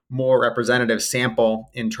 have more representative sample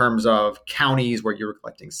in terms of counties where you're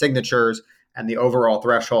collecting signatures and the overall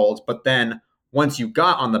thresholds. But then once you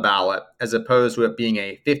got on the ballot, as opposed to it being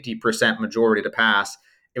a 50% majority to pass,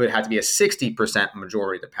 it would have to be a 60%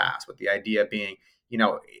 majority to pass, with the idea being,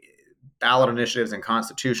 ballot initiatives and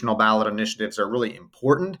constitutional ballot initiatives are really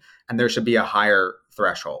important, and there should be a higher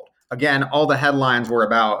threshold. Again, all the headlines were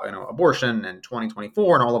about abortion and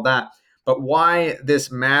 2024 and all of that. But why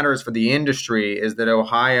this matters for the industry is that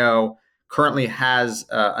Ohio currently has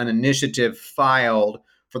an initiative filed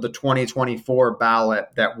for the 2024 ballot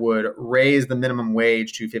that would raise the minimum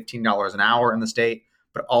wage to $15 an hour in the state,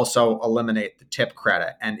 but also eliminate the tip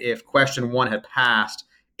credit. And if question 1 had passed,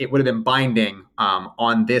 it would have been binding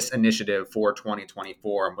on this initiative for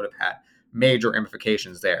 2024 and would have had major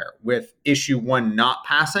ramifications there. With issue 1 not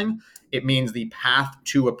passing, it means the path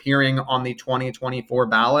to appearing on the 2024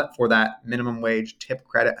 ballot for that minimum wage tip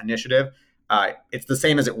credit initiative, it's the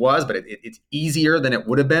same as it was, but it's easier than it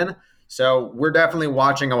would have been. So we're definitely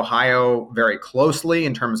watching Ohio very closely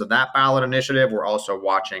in terms of that ballot initiative. We're also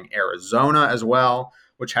watching Arizona as well,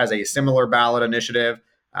 which has a similar ballot initiative.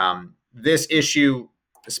 This issue,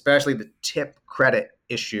 especially the tip credit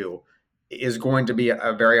issue, is going to be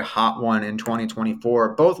a very hot one in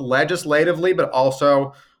 2024, both legislatively, but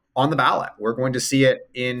also on the ballot. We're going to see it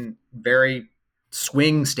in very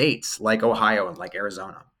swing states like Ohio and like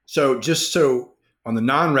Arizona. So just so on the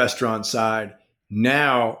non-restaurant side,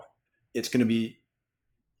 now it's going to be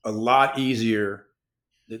a lot easier.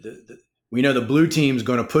 We know the blue team is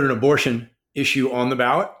going to put an abortion issue on the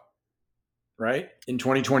ballot, right, in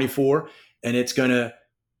 2024. And it's going to,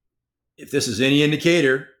 if this is any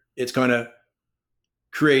indicator, it's going to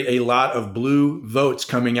create a lot of blue votes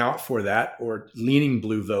coming out for that, or leaning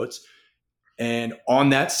blue votes. And on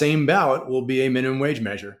that same ballot will be a minimum wage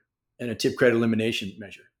measure and a tip credit elimination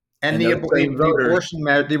measure. And the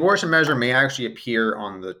abortion measure may actually appear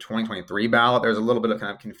on the 2023 ballot. There's a little bit of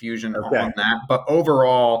kind of confusion on that. But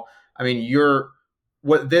overall, I mean, you're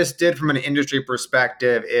what this did from an industry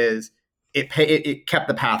perspective is it kept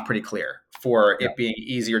the path pretty clear for it being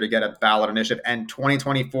easier to get a ballot initiative. And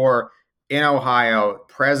 2024 in Ohio,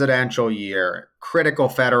 presidential year, critical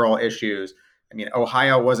federal issues. I mean,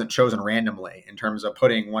 Ohio wasn't chosen randomly in terms of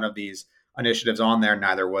putting one of these initiatives on there.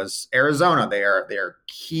 Neither was Arizona. They are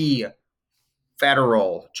key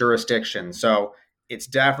federal jurisdiction. So it's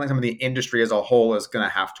definitely something the industry as a whole is going to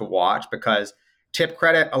have to watch, because tip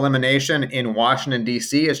credit elimination in Washington,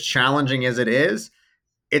 D.C., as challenging as it is,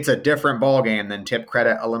 it's a different ballgame than tip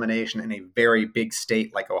credit elimination in a very big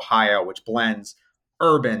state like Ohio, which blends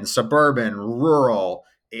urban, suburban, rural.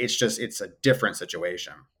 It's a different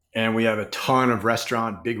situation. And we have a ton of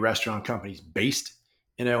big restaurant companies based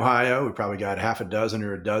in Ohio. We probably got half a dozen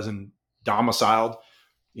or a dozen domiciled,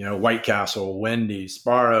 White Castle, Wendy's,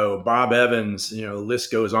 Sparrow, Bob Evans, the list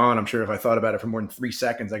goes on. I'm sure if I thought about it for more than 3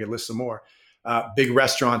 seconds, I could list some more. Big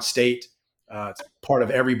restaurant state. It's part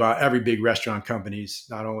of every big restaurant company's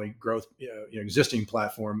not only growth, existing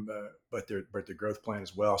platform, but their growth plan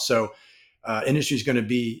as well. So industry is going to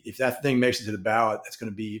be, if that thing makes it to the ballot, it's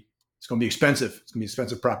going to be expensive. It's going to be an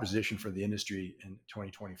expensive proposition for the industry in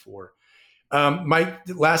 2024. Mike,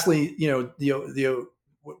 lastly, the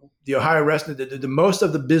Ohio restaurant, the most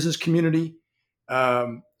of the business community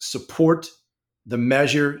support the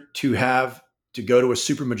measure to go to a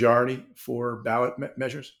supermajority for ballot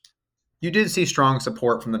measures? You did see strong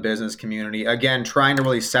support from the business community. Again, trying to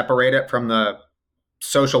really separate it from the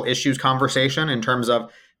social issues conversation in terms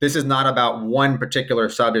of this is not about one particular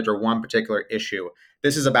subject or one particular issue.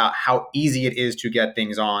 This is about how easy it is to get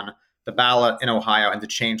things on the ballot in Ohio and to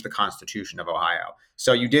change the Constitution of Ohio.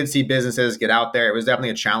 So you did see businesses get out there. It was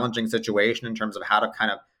definitely a challenging situation in terms of how to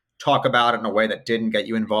kind of talk about it in a way that didn't get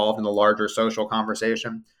you involved in the larger social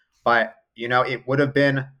conversation. But, it would have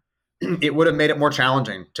made it more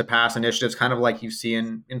challenging to pass initiatives kind of like you see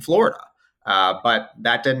in Florida. But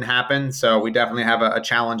that didn't happen. So we definitely have a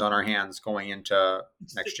challenge on our hands going into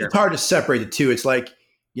next year. It's hard to separate the two. It's like,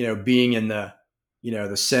 being in the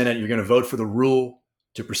Senate, you're going to vote for the rule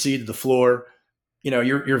to proceed to the floor.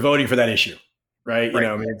 You're voting for that issue, right?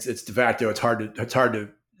 Right. It's de facto. It's hard to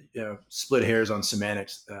split hairs on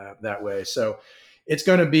semantics that way. So it's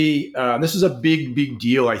going to be, this is a big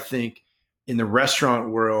deal, I think, in the restaurant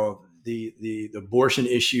world. The abortion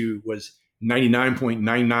issue was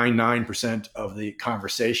 99.999% of the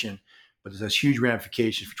conversation, but there's huge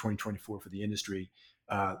ramifications for 2024 for the industry.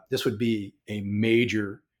 This would be a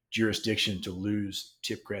major jurisdiction to lose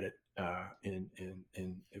tip credit and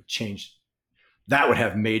change. That would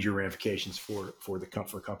have major ramifications for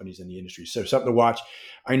companies in the industry. So something to watch.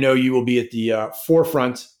 I know you will be at the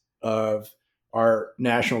forefront of our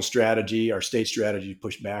national strategy, our state strategy, to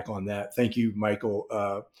push back on that. Thank you, Michael,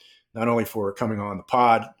 not only for coming on the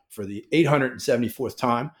pod for the 874th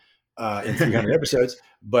time in 300 episodes,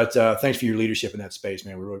 but thanks for your leadership in that space,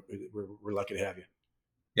 man. We're lucky to have you.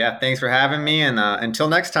 Yeah, thanks for having me, and until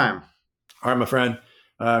next time. All right, my friend,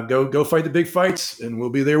 go fight the big fights, and we'll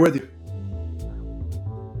be there with you.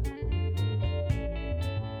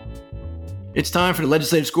 It's time for the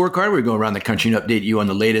legislative scorecard. We go around the country and update you on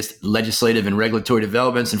the latest legislative and regulatory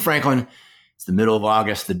developments. And Franklin, it's the middle of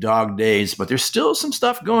August, the dog days, but there's still some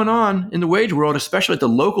stuff going on in the wage world, especially at the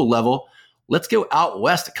local level. Let's go out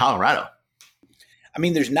west to Colorado. I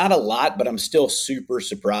mean, there's not a lot, but I'm still super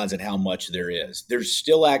surprised at how much there is. There's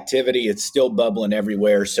still activity. It's still bubbling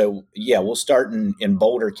everywhere. So, yeah, we'll start in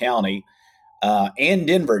Boulder County and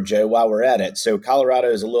Denver, Joe, while we're at it. So Colorado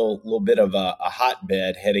is a little bit of a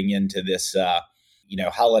hotbed heading into this,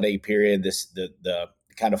 holiday period, the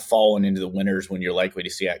kind of falling into the winters when you're likely to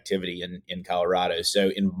see activity in Colorado.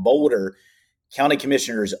 So in Boulder, county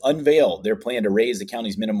commissioners unveiled their plan to raise the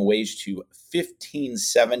county's minimum wage to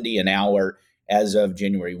 $15.70 an hour as of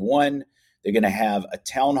January 1. They're going to have a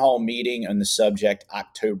town hall meeting on the subject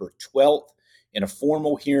October 12th and a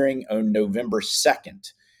formal hearing on November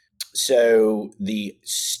 2nd. So the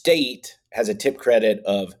state has a tip credit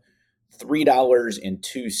of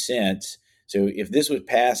 $3.02. So if this was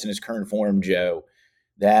passed in its current form, Joe,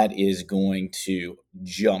 that is going to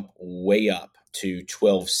jump way up to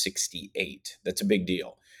 $12.68. That's a big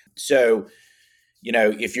deal. So,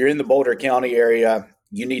 if you're in the Boulder County area,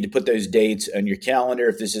 you need to put those dates on your calendar.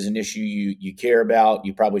 If this is an issue you care about,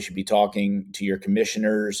 you probably should be talking to your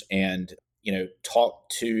commissioners and, talk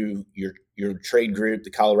to your trade group,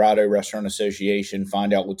 the Colorado Restaurant Association,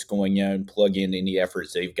 find out what's going on, plug in any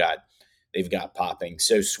efforts they've got popping.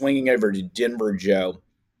 So swinging over to Denver, Joe,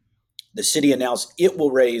 the city announced it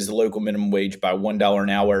will raise the local minimum wage by $1 an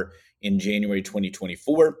hour in January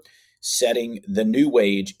 2024, setting the new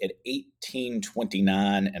wage at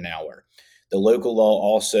 $18.29 an hour. The local law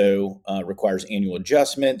also requires annual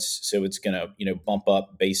adjustments, so it's going to bump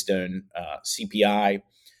up based on CPI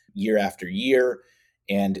year after year,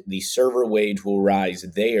 and the server wage will rise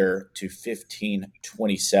there to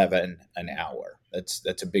 $15.27 an hour.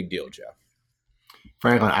 That's a big deal, Joe.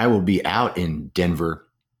 Franklin, I will be out in Denver,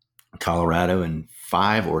 Colorado in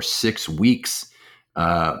 5 or 6 weeks.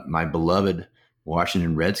 My beloved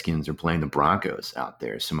Washington Redskins are playing the Broncos out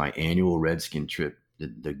there. So my annual Redskin trip,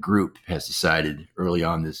 the group has decided early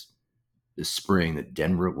on this spring that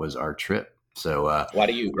Denver was our trip. So why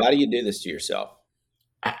do you do this to yourself?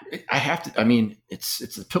 I have to. I mean,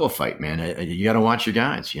 it's a pillow fight, man. You got to watch your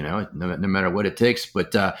guys, no matter what it takes.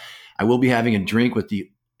 But I will be having a drink with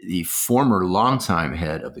the former longtime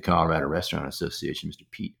head of the Colorado Restaurant Association, Mr.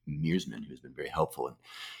 Pete Mearsman, who's been very helpful in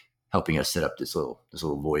helping us set up this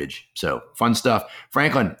little voyage. So fun stuff.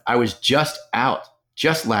 Franklin, I was just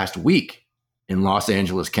last week in Los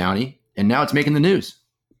Angeles County, and now it's making the news.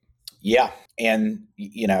 Yeah. And,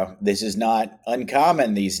 this is not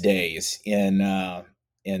uncommon these days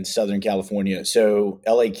in Southern California. So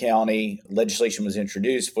LA County legislation was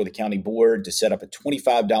introduced for the county board to set up a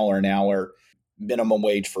 $25 an hour minimum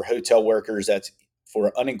wage for hotel workers. That's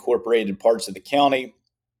for unincorporated parts of the county.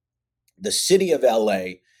 The city of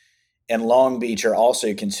LA and Long Beach are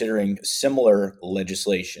also considering similar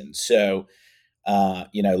legislation. So,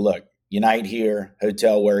 look, unite here,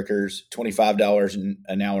 hotel workers, $25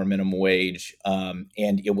 an hour minimum wage, and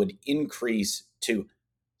it would increase to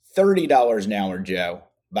 $30 an hour, Joe,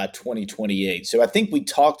 by 2028. So I think we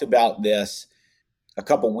talked about this a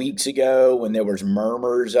couple weeks ago when there was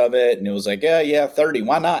murmurs of it, and it was like, yeah, 30,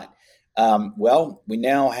 why not? Well, we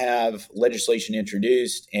now have legislation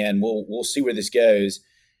introduced, and we'll see where this goes.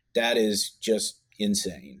 That is just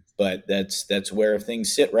insane, but that's where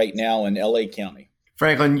things sit right now in LA County.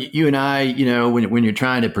 Franklin, you and I, when you're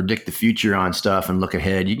trying to predict the future on stuff and look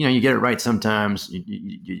ahead, you get it right sometimes,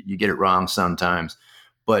 you get it wrong sometimes.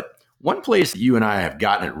 But one place that you and I have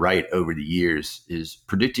gotten it right over the years is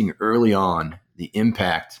predicting early on the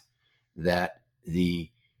impact that the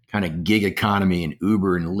kind of gig economy and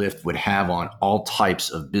Uber and Lyft would have on all types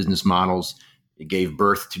of business models. It gave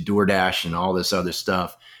birth to DoorDash and all this other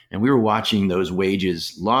stuff. And we were watching those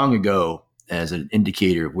wages long ago as an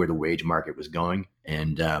indicator of where the wage market was going.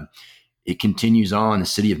 And it continues on. The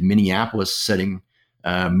city of Minneapolis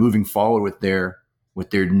moving forward with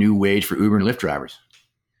their new wage for Uber and Lyft drivers.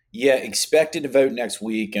 Yeah, expected to vote next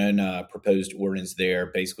week on proposed ordinance there.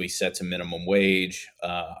 Basically sets a minimum wage,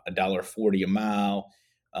 $1.40 a mile,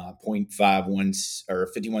 0.51 or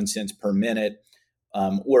 51 cents per minute,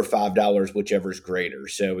 or $5, whichever is greater.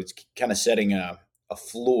 So it's kind of setting a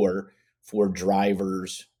floor for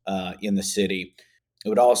drivers in the city. It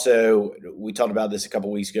would also, we talked about this a couple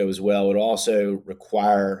of weeks ago as well, it would also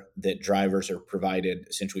require that drivers are provided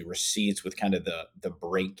essentially receipts with kind of the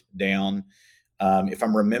breakdown. If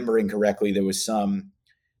I'm remembering correctly, there was some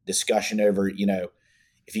discussion over,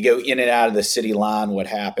 if you go in and out of the city line, what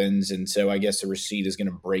happens? And so I guess the receipt is going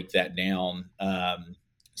to break that down.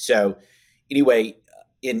 So anyway,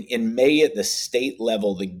 in May at the state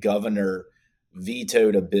level, the governor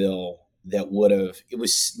vetoed a bill that it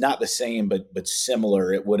was not the same, but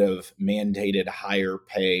similar. It would have mandated higher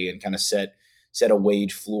pay and kind of set a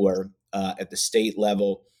wage floor at the state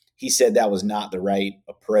level. He said that was not the right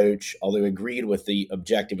approach, although agreed with the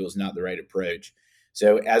objective, it was not the right approach.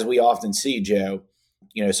 So as we often see, Joe,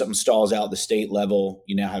 something stalls out at the state level,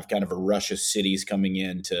 you now have kind of a rush of cities coming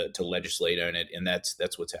in to legislate on it. And that's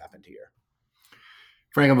what's happened here.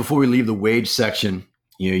 Franklin, before we leave the wage section,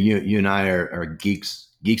 you and I are geeks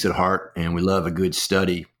at heart, and we love a good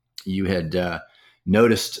study. You had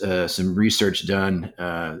noticed some research done,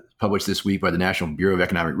 published this week by the National Bureau of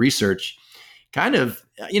Economic Research, kind of,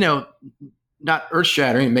 not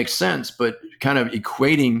earth-shattering, it makes sense, but kind of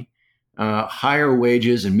equating higher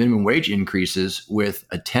wages and minimum wage increases with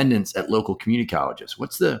attendance at local community colleges.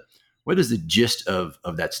 What is the gist of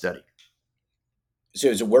that study? So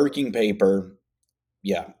it's a working paper.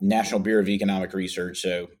 Yeah, National Bureau of Economic Research.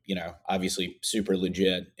 So, obviously super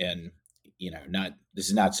legit, and, this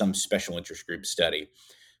is not some special interest group study.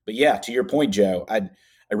 But yeah, to your point, Joe, I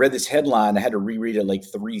read this headline. I had to reread it like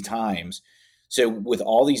 3 times. So with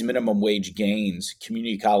all these minimum wage gains,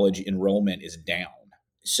 community college enrollment is down.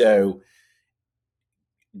 So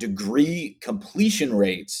degree completion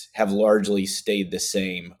rates have largely stayed the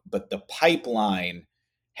same, but the pipeline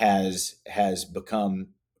has become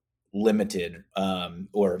limited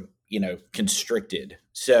or constricted.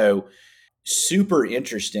 So super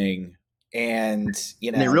interesting And,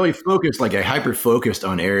 And they really focused, like a hyper focused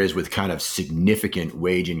on areas with kind of significant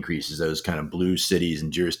wage increases, those kind of blue cities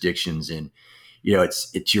and jurisdictions. And,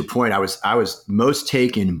 it's to your point. I was most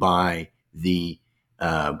taken by the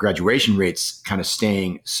graduation rates kind of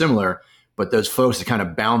staying similar, but those folks that kind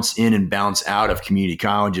of bounce in and bounce out of community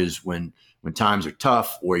colleges when times are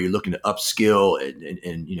tough, or you're looking to upskill and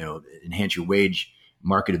enhance your wage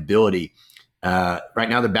marketability. Right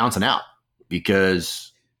now they're bouncing out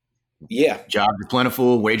because jobs are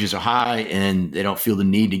plentiful, wages are high, and they don't feel the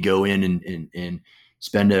need to go in and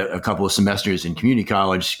spend a couple of semesters in community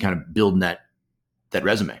college kind of building that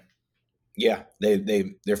resume. Yeah,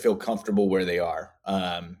 they feel comfortable where they are.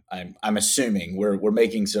 I'm assuming we're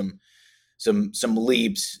making some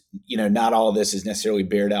leaps. Not all of this is necessarily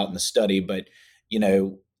bared out in the study, but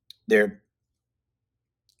you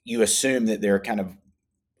assume that they're kind of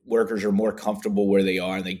workers are more comfortable where they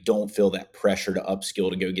are, and they don't feel that pressure to upskill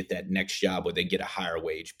to go get that next job where they get a higher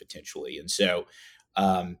wage potentially. And so,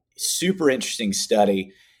 super interesting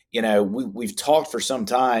study. We've talked for some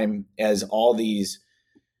time as all these,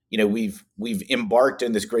 we've embarked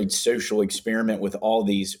in this great social experiment with all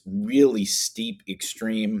these really steep,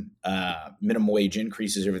 extreme minimum wage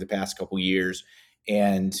increases over the past couple of years.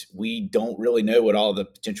 And we don't really know what all the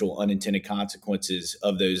potential unintended consequences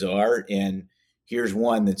of those are. And here's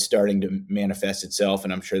one that's starting to manifest itself,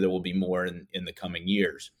 and I'm sure there will be more in the coming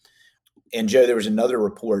years. And Joe, there was another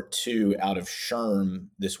report too out of SHRM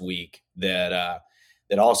this week that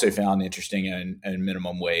also found interesting in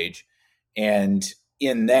minimum wage. And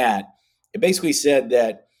in that, it basically said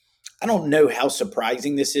that, I don't know how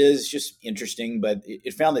surprising this is, just interesting, but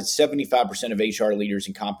it found that 75% of HR leaders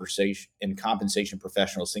and compensation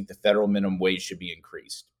professionals think the federal minimum wage should be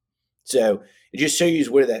increased. So it just shows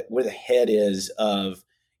you where the head is of,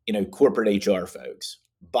 corporate HR folks.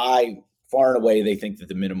 By far and away, they think that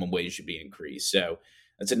the minimum wage should be increased. So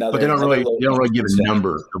that's another. But they don't really give a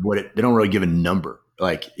number of what it. They don't really give a number.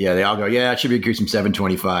 Like, they all go, it should be increased from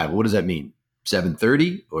 725. What does that mean?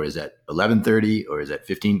 730, or is that 1130, or is that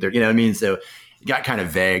 1530? You know what I mean? So it got kind of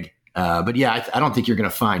vague. But I don't think you're going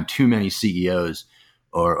to find too many CEOs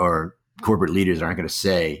or corporate leaders that aren't going to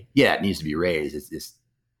say, it needs to be raised. It's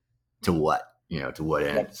to what, to what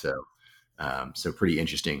end? Yep. So pretty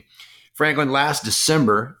interesting. Franklin, last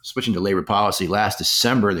December, switching to labor policy,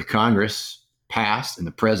 the Congress passed and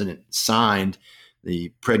the president signed the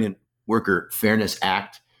Pregnant Worker Fairness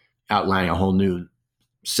Act, outlining a whole new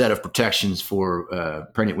set of protections for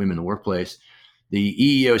pregnant women in the workplace.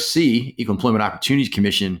 The EEOC, Equal Employment Opportunities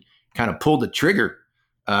Commission, kind of pulled the trigger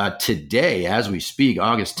today, as we speak,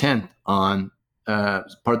 August 10th, on part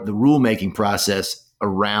of the rulemaking process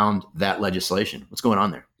around that legislation. What's going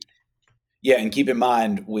on there? Yeah, and keep in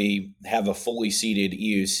mind, we have a fully seated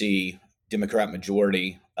EEOC Democrat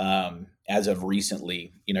majority as of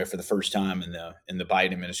recently, for the first time in the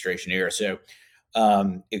Biden administration era. So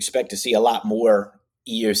expect to see a lot more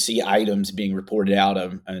EEOC items being reported out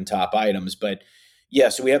on top items. But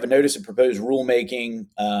so we have a notice of proposed rulemaking,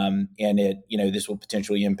 and it, this will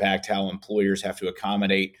potentially impact how employers have to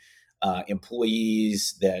accommodate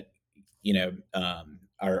employees that,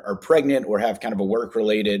 are pregnant or have kind of a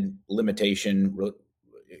work-related limitation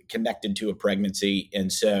connected to a pregnancy.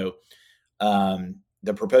 And so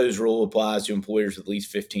the proposed rule applies to employers with at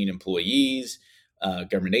least 15 employees,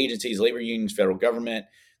 government agencies, labor unions, federal government.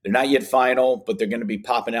 They're not yet final, but they're going to be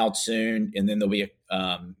popping out soon. And then there'll be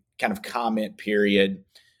a kind of comment period.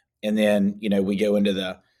 And then, we go into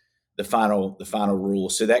the final rule.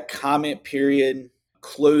 So that comment period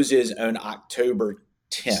closes on October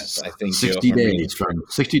 10th, I think. 60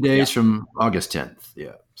 days from August 10th.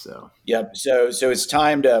 Yeah. So. Yep. So it's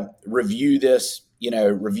time to review this,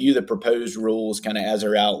 review the proposed rules kind of as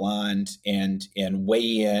they're outlined and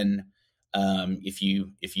weigh in if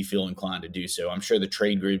you feel inclined to do so. I'm sure the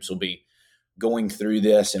trade groups will be going through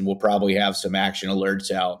this, and we'll probably have some action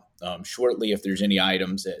alerts out shortly if there's any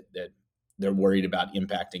items that they're worried about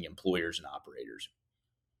impacting employers and operators.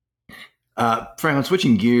 Franklin,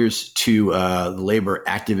 switching gears to the labor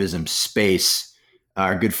activism space,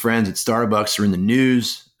 our good friends at Starbucks are in the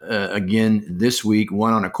news again this week,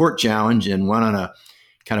 one on a court challenge and one on a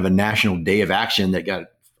kind of a national day of action that got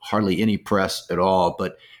hardly any press at all.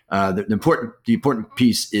 But the important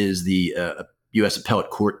piece is the U.S. Appellate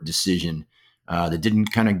Court decision that didn't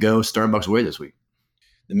kind of go Starbucks' way this week.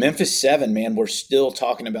 The Memphis 7, man, we're still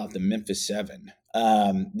talking about the Memphis 7.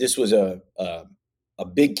 This was a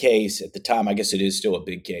big case at the time. I guess it is still a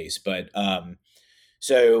big case. But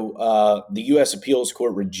so the U.S. Appeals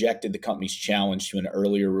Court rejected the company's challenge to an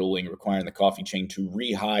earlier ruling requiring the coffee chain to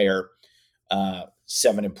rehire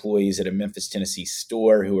 7 employees at a Memphis, Tennessee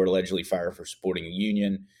store who were allegedly fired for supporting a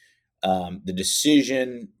union. The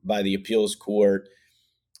decision by the appeals court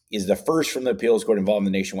is the first from the appeals court involving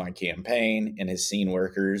the nationwide campaign and has seen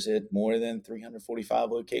workers at more than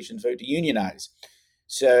 345 locations vote to unionize.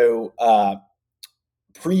 So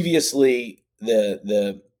previously,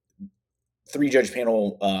 the 3-judge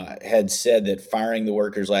panel had said that firing the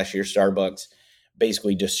workers last year, Starbucks,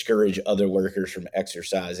 basically discouraged other workers from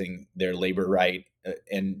exercising their labor right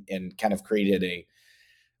and kind of created a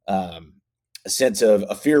sense of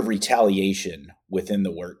a fear of retaliation within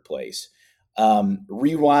the workplace.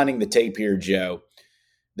 Rewinding the tape here, Joe,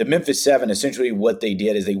 the Memphis 7, essentially what they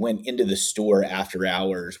did is they went into the store after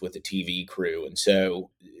hours with the TV crew. And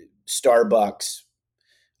so Starbucks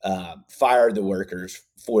fired the workers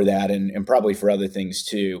for that and probably for other things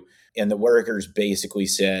too. And the workers basically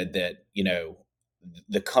said that,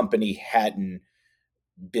 the company hadn't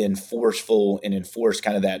been forceful and enforced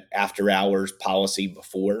kind of that after hours policy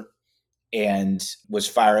before and was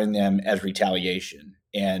firing them as retaliation.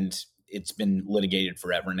 And it's been litigated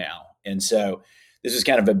forever now. And so this is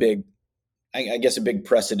kind of a big, I guess, a big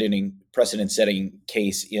precedent-setting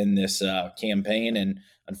case in this campaign. And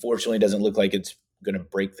unfortunately, it doesn't look like it's going to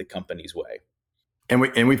break the company's way.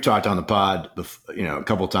 And we've talked on the pod, a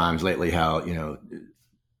couple of times lately how,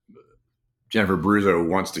 Jennifer Bruzzo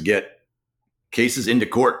wants to get cases into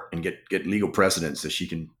court and get legal precedent so she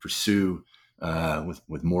can pursue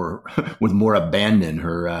with more abandon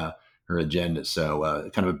her agenda. So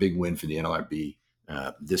kind of a big win for the NLRB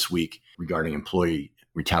this week regarding employee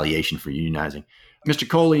retaliation for unionizing. Mr.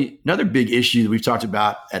 Coley, another big issue that we've talked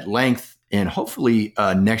about at length, and hopefully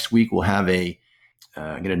next week we'll have get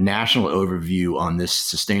a national overview on this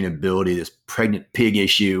sustainability, this pregnant pig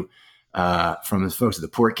issue from the folks at the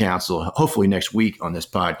Port Council, hopefully next week on this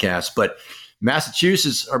podcast. But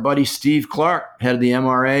Massachusetts, our buddy Steve Clark, head of the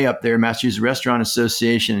MRA up there, Massachusetts Restaurant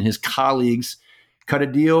Association, and his colleagues cut a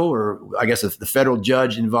deal, or I guess the federal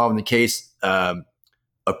judge involved in the case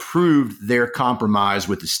approved their compromise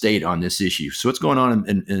with the state on this issue. So what's going on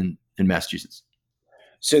in Massachusetts?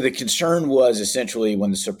 So the concern was essentially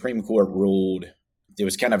when the Supreme Court ruled, there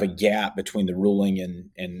was kind of a gap between the ruling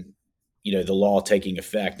and the law taking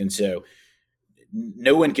effect. And so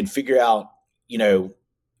no one could figure out,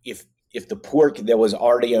 if the pork that was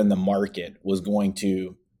already on the market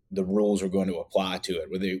the rules were going to apply to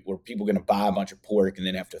it. Were people going to buy a bunch of pork and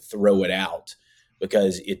then have to throw it out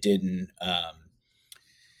because it didn't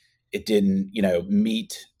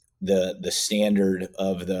meet the standard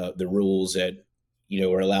of the rules that,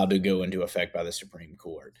 were allowed to go into effect by the Supreme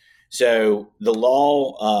Court. So the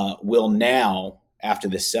law will now, after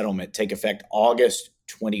this settlement, take effect August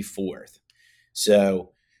 24th.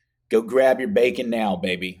 So go grab your bacon now,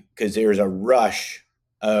 baby, because there's a rush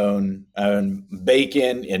on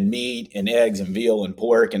bacon and meat and eggs and veal and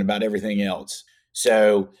pork and about everything else.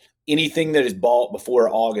 So anything that is bought before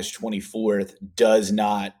August 24th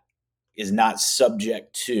is not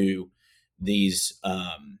subject to these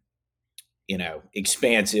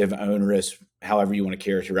expansive, onerous, however you want to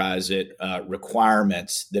characterize it,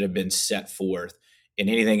 requirements that have been set forth. And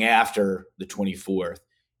anything after the 24th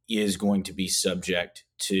is going to be subject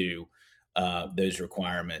to those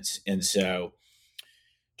requirements. And so,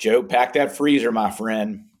 Joe, pack that freezer, my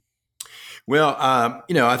friend. Well,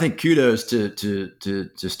 I think kudos to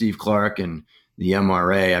Steve Clark and the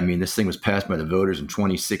MRA. I mean, this thing was passed by the voters in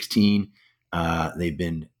 2016. They've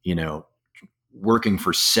been, working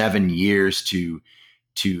for 7 years to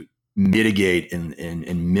mitigate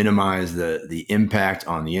and minimize the impact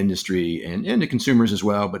on the industry and the consumers as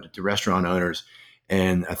well, but to restaurant owners.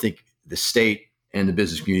 And I think the state and the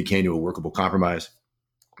business community came to a workable compromise.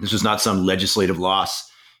 This was not some legislative loss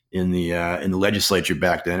in the legislature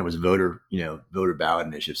back then. It was a voter ballot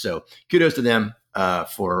initiative. So kudos to them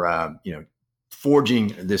for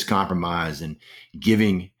forging this compromise and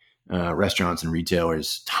giving restaurants and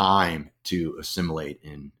retailers time to assimilate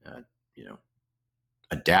and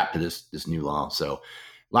adapt to this new law. So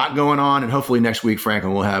a lot going on, and hopefully next week,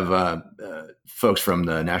 Franklin, we'll have folks from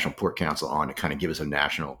the National Port Council on to kind of give us a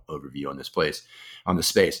national overview on this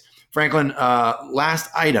space. Franklin, last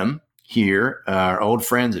item here, our old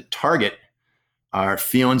friends at Target are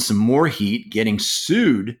feeling some more heat, getting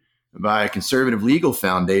sued by a conservative legal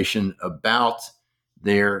foundation about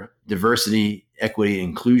their diversity, equity,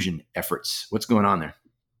 inclusion efforts. What's going on there?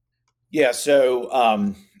 Yeah, so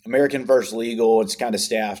American First Legal, it's kind of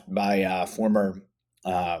staffed by former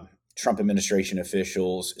Trump administration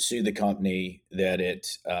officials, sued the company that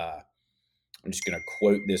I'm just going to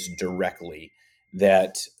quote this directly,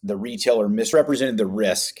 that the retailer misrepresented the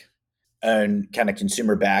risk own kind of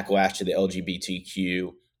consumer backlash to the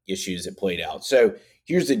LGBTQ issues that played out. So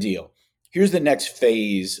here's the deal. Here's the next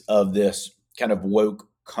phase of this kind of woke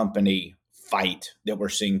company fight that we're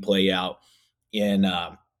seeing play out in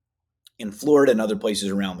Florida and other places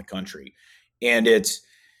around the country. And it's,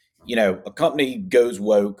 a company goes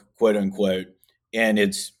woke, quote unquote, and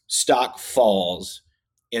its stock falls.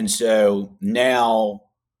 And so now,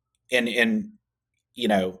 and in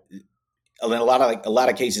a lot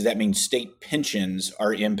of cases, that means state pensions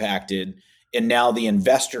are impacted. And now the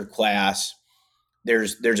investor class,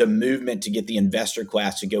 there's a movement to get the investor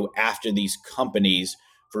class to go after these companies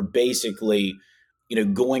for basically,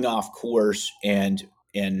 going off course and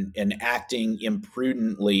acting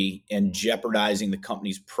imprudently and jeopardizing the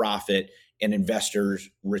company's profit and investors'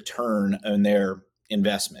 return on their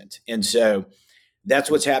investment. And so that's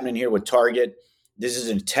what's happening here with Target. This is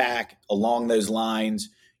an attack along those lines.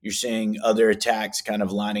 You're seeing other attacks kind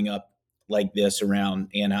of lining up like this around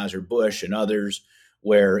Anheuser-Busch and others,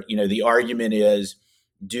 where, the argument is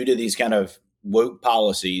due to these kind of woke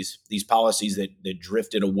policies, these policies that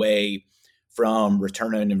drifted away from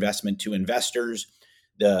return on investment to investors,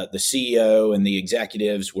 the CEO and the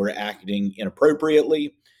executives were acting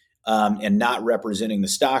inappropriately and not representing the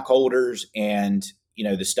stockholders. And,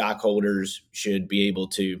 the stockholders should be able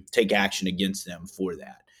to take action against them for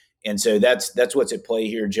that. And so that's what's at play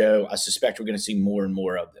here, Joe. I suspect we're going to see more and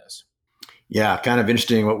more of this. Yeah, kind of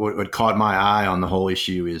interesting. What caught my eye on the whole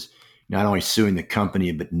issue is not only suing the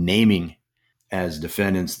company, but naming as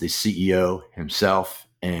defendants the CEO himself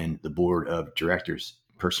and the board of directors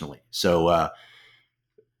personally. So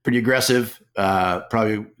pretty aggressive.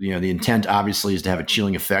 Probably, the intent obviously is to have a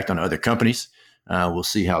chilling effect on other companies. We'll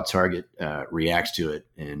see how Target reacts to it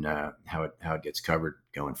and how it gets covered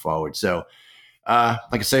going forward. So, like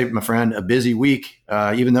I say, my friend, a busy week,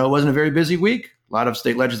 even though it wasn't a very busy week. A lot of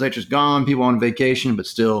state legislatures gone, people on vacation, but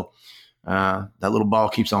still that little ball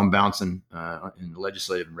keeps on bouncing in the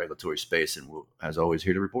legislative and regulatory space. And we'll, as always,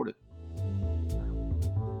 here to report it.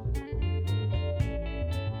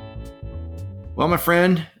 Well, my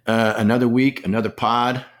friend, another week, another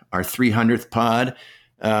pod, our 300th pod.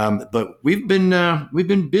 But we've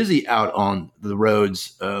been busy out on the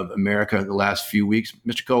roads of America the last few weeks.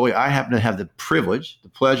 Mr. Coley, I happen to have the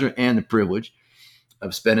pleasure and the privilege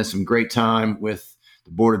of spending some great time with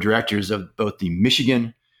the board of directors of both the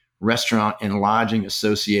Michigan Restaurant and Lodging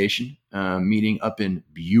Association, meeting up in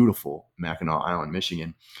beautiful Mackinac Island,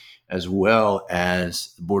 Michigan, as well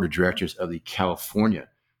as the board of directors of the California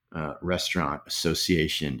Restaurant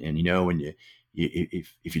Association. And, when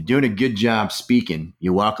if you're doing a good job speaking,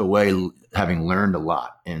 you walk away having learned a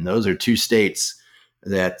lot. And those are two states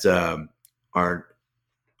that are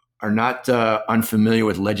not unfamiliar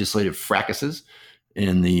with legislative fracases.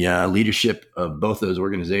 And the leadership of both those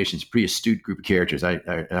organizations, pretty astute group of characters.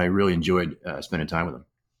 I really enjoyed spending time with them.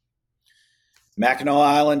 Mackinac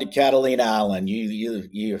Island to Catalina Island.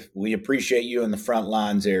 We appreciate you in the front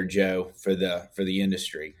lines there, Joe, for the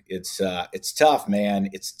industry. It's tough, man.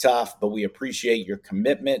 It's tough, but we appreciate your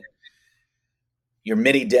commitment, your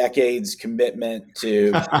many decades commitment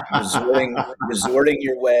to resorting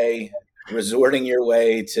your way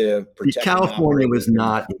to protect. California was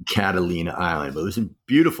not in Catalina Island, but it was in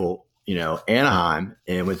beautiful, Anaheim,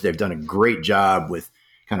 and they've done a great job with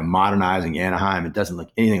kind of modernizing Anaheim. It doesn't look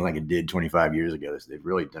anything like it did 25 years ago. So they've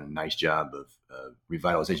really done a nice job of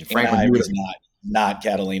revitalization. Franklin, it was not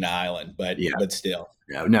Catalina Island, but still.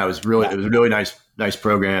 Yeah, no, it was a really nice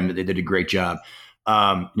program. They did a great job.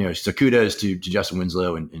 So kudos to Justin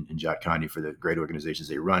Winslow and Jack Conde for the great organizations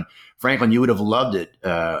they run. Franklin, you would have loved it.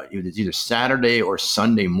 It was either Saturday or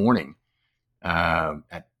Sunday morning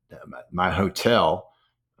at my hotel.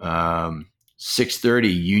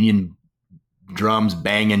 6:30 Union drums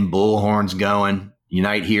banging, bullhorns going,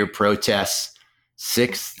 Unite Here protests,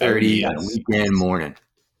 6:30 on a weekend morning.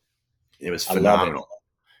 It was phenomenal.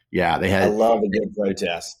 Yeah, I love a good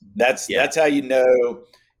protest. That's how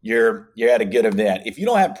you're at a good event. If you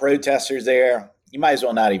don't have protesters there, you might as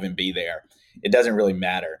well not even be there. It doesn't really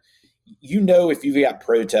matter. If you've got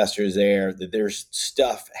protesters there, that there's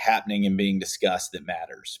stuff happening and being discussed that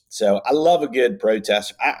matters. So I love a good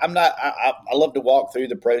protester. I love to walk through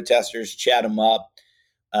the protesters, chat them up.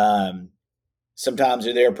 Sometimes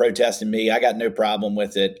they're there protesting me. I got no problem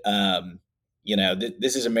with it.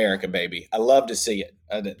 This is America, baby. I love to see it.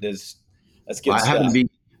 That's good stuff.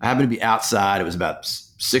 I happened to be outside. It was about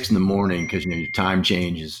 6 a.m. because your time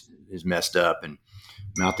change is messed up, and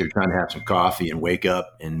I'm out there trying to have some coffee and wake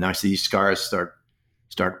up, and I see these cars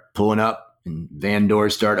start pulling up, and van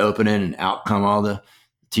doors start opening, and out come all the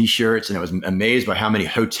T-shirts, and I was amazed by how many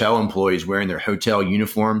hotel employees wearing their hotel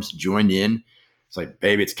uniforms joined in. It's like,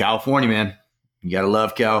 baby, it's California, man. You got to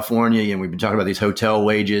love California. And we've been talking about these hotel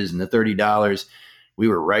wages and the $30. We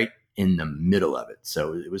were right in the middle of it.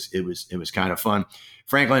 So it was kind of fun.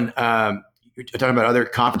 Franklin, you're talking about other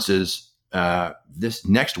conferences this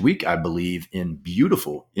next week, I believe, in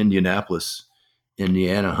beautiful Indianapolis,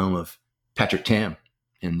 Indiana, home of Patrick Tam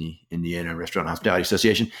in the Indiana Restaurant Hospitality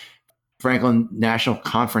Association. Franklin National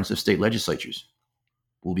Conference of State Legislatures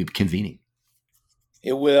will be convening.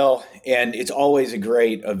 It will, and it's always a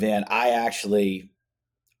great event. I actually,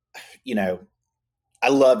 I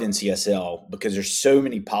love NCSL because there's so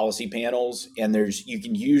many policy panels, and you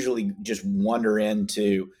can usually just wander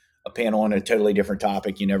into a panel on a totally different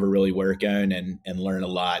topic you never really work on and learn a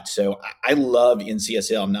lot. So I love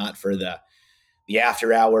NCSL, not for the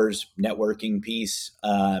after hours networking piece.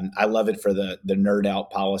 I love it for the nerd out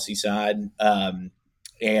policy side.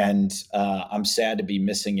 And I'm sad to be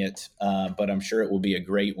missing it, but I'm sure it will be a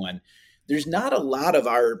great one. There's not a lot of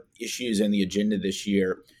our issues in the agenda this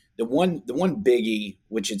year. The one biggie,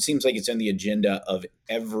 which it seems like it's on the agenda of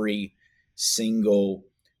every single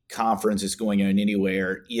conference that's going on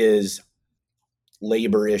anywhere, is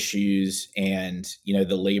labor issues and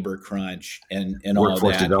the labor crunch and all that.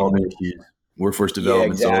 Workforce development issues. Workforce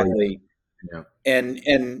development. Yeah, exactly. Yeah.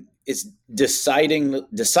 And it's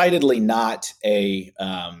decidedly not a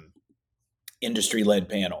industry-led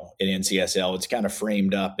panel at NCSL. It's kind of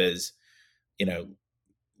framed up as,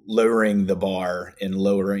 lowering the bar and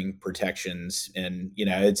lowering protections. And,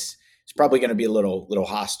 it's probably going to be a little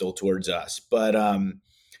hostile towards us. But,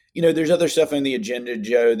 there's other stuff on the agenda,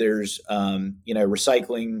 Joe. There's,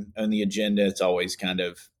 recycling on the agenda. It's always kind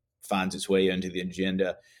of finds its way into the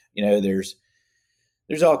agenda.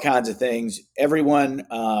 There's all kinds of things. Everyone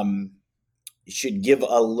should give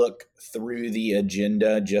a look through the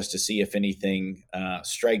agenda just to see if anything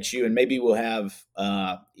strikes you. And maybe we'll have,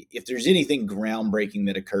 if there's anything groundbreaking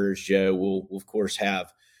that occurs, Joe, we'll of course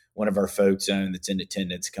have one of our folks on that's in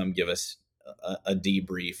attendance come give us a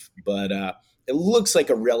debrief. But it looks like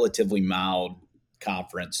a relatively mild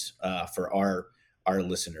conference for our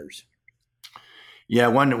listeners. Yeah,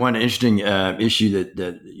 one interesting issue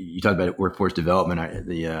that you talked about, workforce development.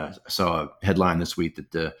 I saw a headline this week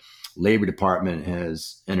that the Labor Department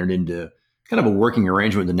has entered into kind of a working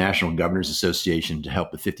arrangement with the National Governors Association to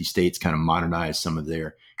help the 50 states kind of modernize some of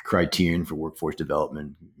their criterion for workforce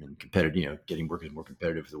development and competitive, getting workers more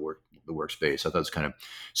competitive for the workspace. I thought it was kind of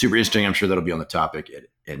super interesting. I'm sure that'll be on the topic at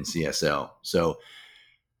NCSL. So,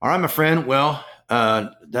 all right, my friend. Well,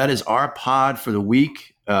 that is our pod for the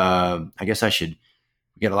week. I guess we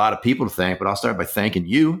got a lot of people to thank, but I'll start by thanking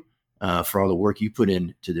you for all the work you put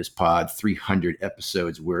into this pod, 300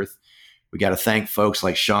 episodes worth. We got to thank folks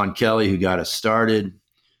like Sean Kelly, who got us started,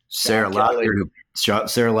 Sarah Lockyer,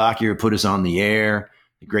 who put us on the air,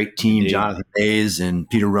 the great team, Jonathan Hayes and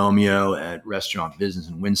Peter Romeo at Restaurant Business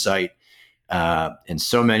and Winsight, and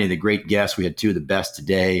so many of the great guests. We had two of the best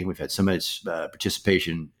today. We've had so much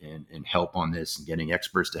participation and help on this and getting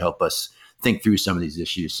experts to help us think through some of these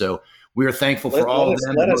issues. So we are thankful for all of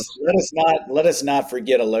them. Let us not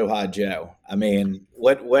forget Aloha Joe. I mean,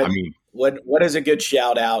 what is a good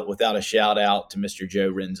shout out without a shout out to Mr.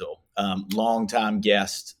 Joe Renzel, longtime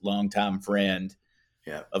guest, longtime friend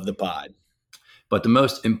of the pod. But the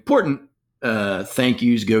most important thank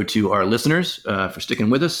yous go to our listeners for sticking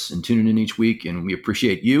with us and tuning in each week, and we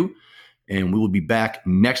appreciate you. And we will be back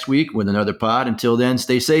next week with another pod. Until then,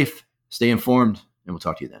 stay safe, stay informed, and we'll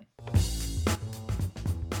talk to you then.